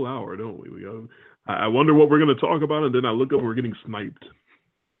that full hour, don't we? I wonder what we're going to talk about, and then I look up and we're getting sniped.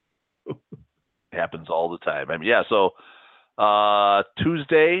 Happens all the time. I mean, so.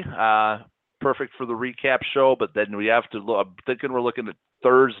 Tuesday, perfect for the recap show, but then we have to look. I'm thinking we're looking at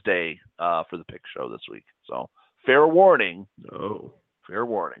Thursday for the pick show this week. So fair warning. Oh, fair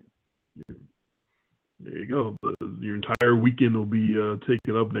warning. There you go. Your entire weekend will be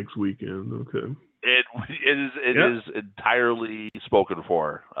taken up next weekend. Okay. It is entirely spoken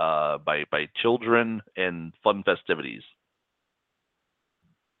for by children and fun festivities.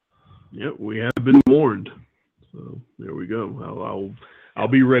 Yeah, we have been warned. So there we go. I'll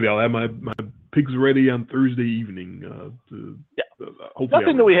be ready. I'll have my picks ready on Thursday evening. Hopefully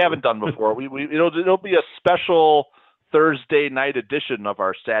nothing that we haven't done before. It'll be a special Thursday night edition of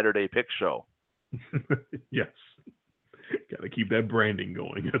our Saturday pick show. Yes. Got to keep that branding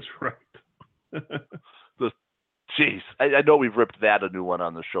going. That's right. Jeez, I know we've ripped that a new one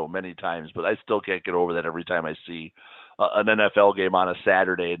on the show many times, but I still can't get over that every time I see an NFL game on a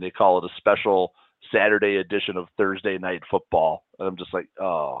Saturday and they call it a special Saturday edition of Thursday Night Football. And I'm just like,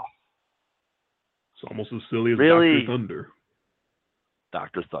 oh. It's almost as silly as really? Dr. Thunder.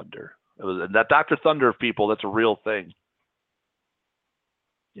 Dr. Thunder. And that Dr. Thunder, people, that's a real thing.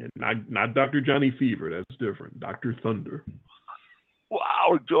 Yeah, not Dr. Johnny Fever. That's different. Dr. Thunder.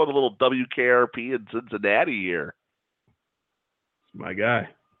 Wow, we're doing a little WKRP in Cincinnati here. My guy.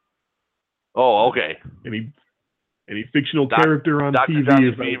 Oh, okay. Any fictional character on Dr. TV?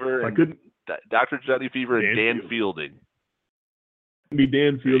 Johnny Fever I couldn't. Dr. Johnny Fever and Dan Fielding. Be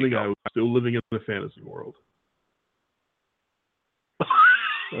Dan Fielding. I was still living in the fantasy world.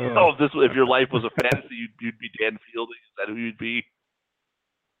 If your life was a fantasy, you'd be Dan Fielding. Is that who you'd be?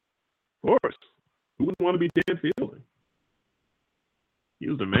 Of course. Who wouldn't want to be Dan Fielding? He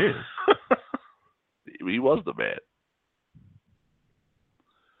was the man. He was the man.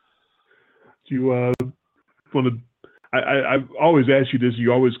 You want to? I've always asked you this.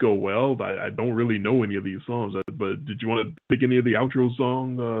 You always go, well, I don't really know any of these songs, but did you want to pick any of the outro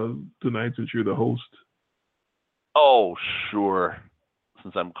song tonight since you're the host? Oh, sure.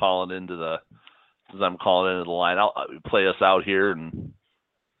 Since I'm calling into the line, I'll play us out here and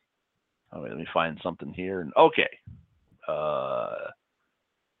let me find something here. And okay. Oh,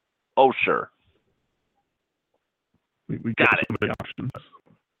 sure. We got it. So many options.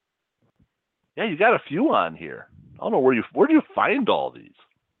 Yeah, you got a few on here. I don't know where do you find all these?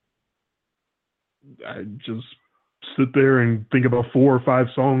 I just sit there and think about 4 or 5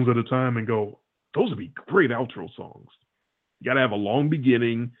 songs at a time and go, those would be great outro songs. You got to have a long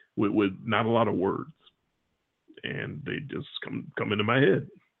beginning with not a lot of words, and they just come into my head.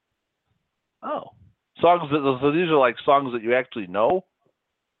 Oh, songs so these are like songs that you actually know.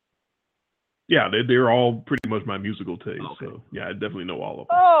 Yeah, they're all pretty much my musical taste. Okay. So yeah, I definitely know all of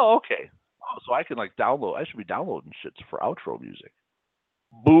them. Oh, okay. Oh, so I can download. I should be downloading shit for outro music.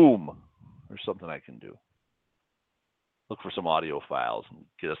 Boom. There's something I can do. Look for some audio files and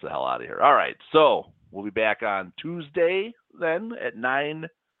get us the hell out of here. All right. So we'll be back on Tuesday then at 9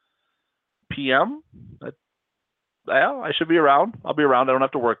 p.m. I should be around. I'll be around. I don't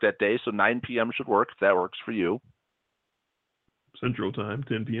have to work that day, so 9 p.m. should work if that works for you. Central Time,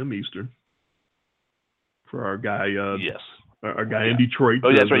 10 p.m. Eastern. For our guy, yes. Our guy in Detroit.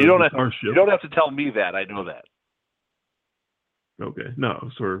 Oh, that's right. You don't have to tell me that. I know that. Okay. No,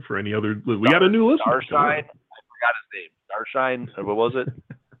 so for any other, we got a new listener. Starshine. I forgot his name. Starshine. What was it?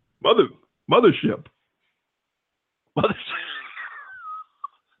 Mothership.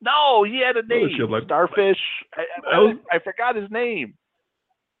 No, he had a name. Mothership, Starfish. I forgot his name.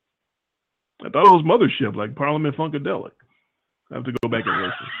 I thought it was Mothership, like Parliament Funkadelic. I have to go back and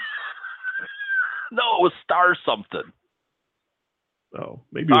listen. No, it was Star something. Oh,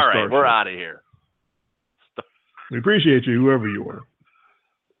 maybe it was All right, Starship. we're out of here. We appreciate you, whoever you are.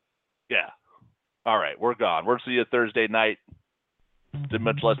 Yeah. All right, we're gone. We'll see you Thursday night. In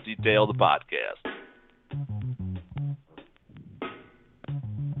much less detail, the podcast.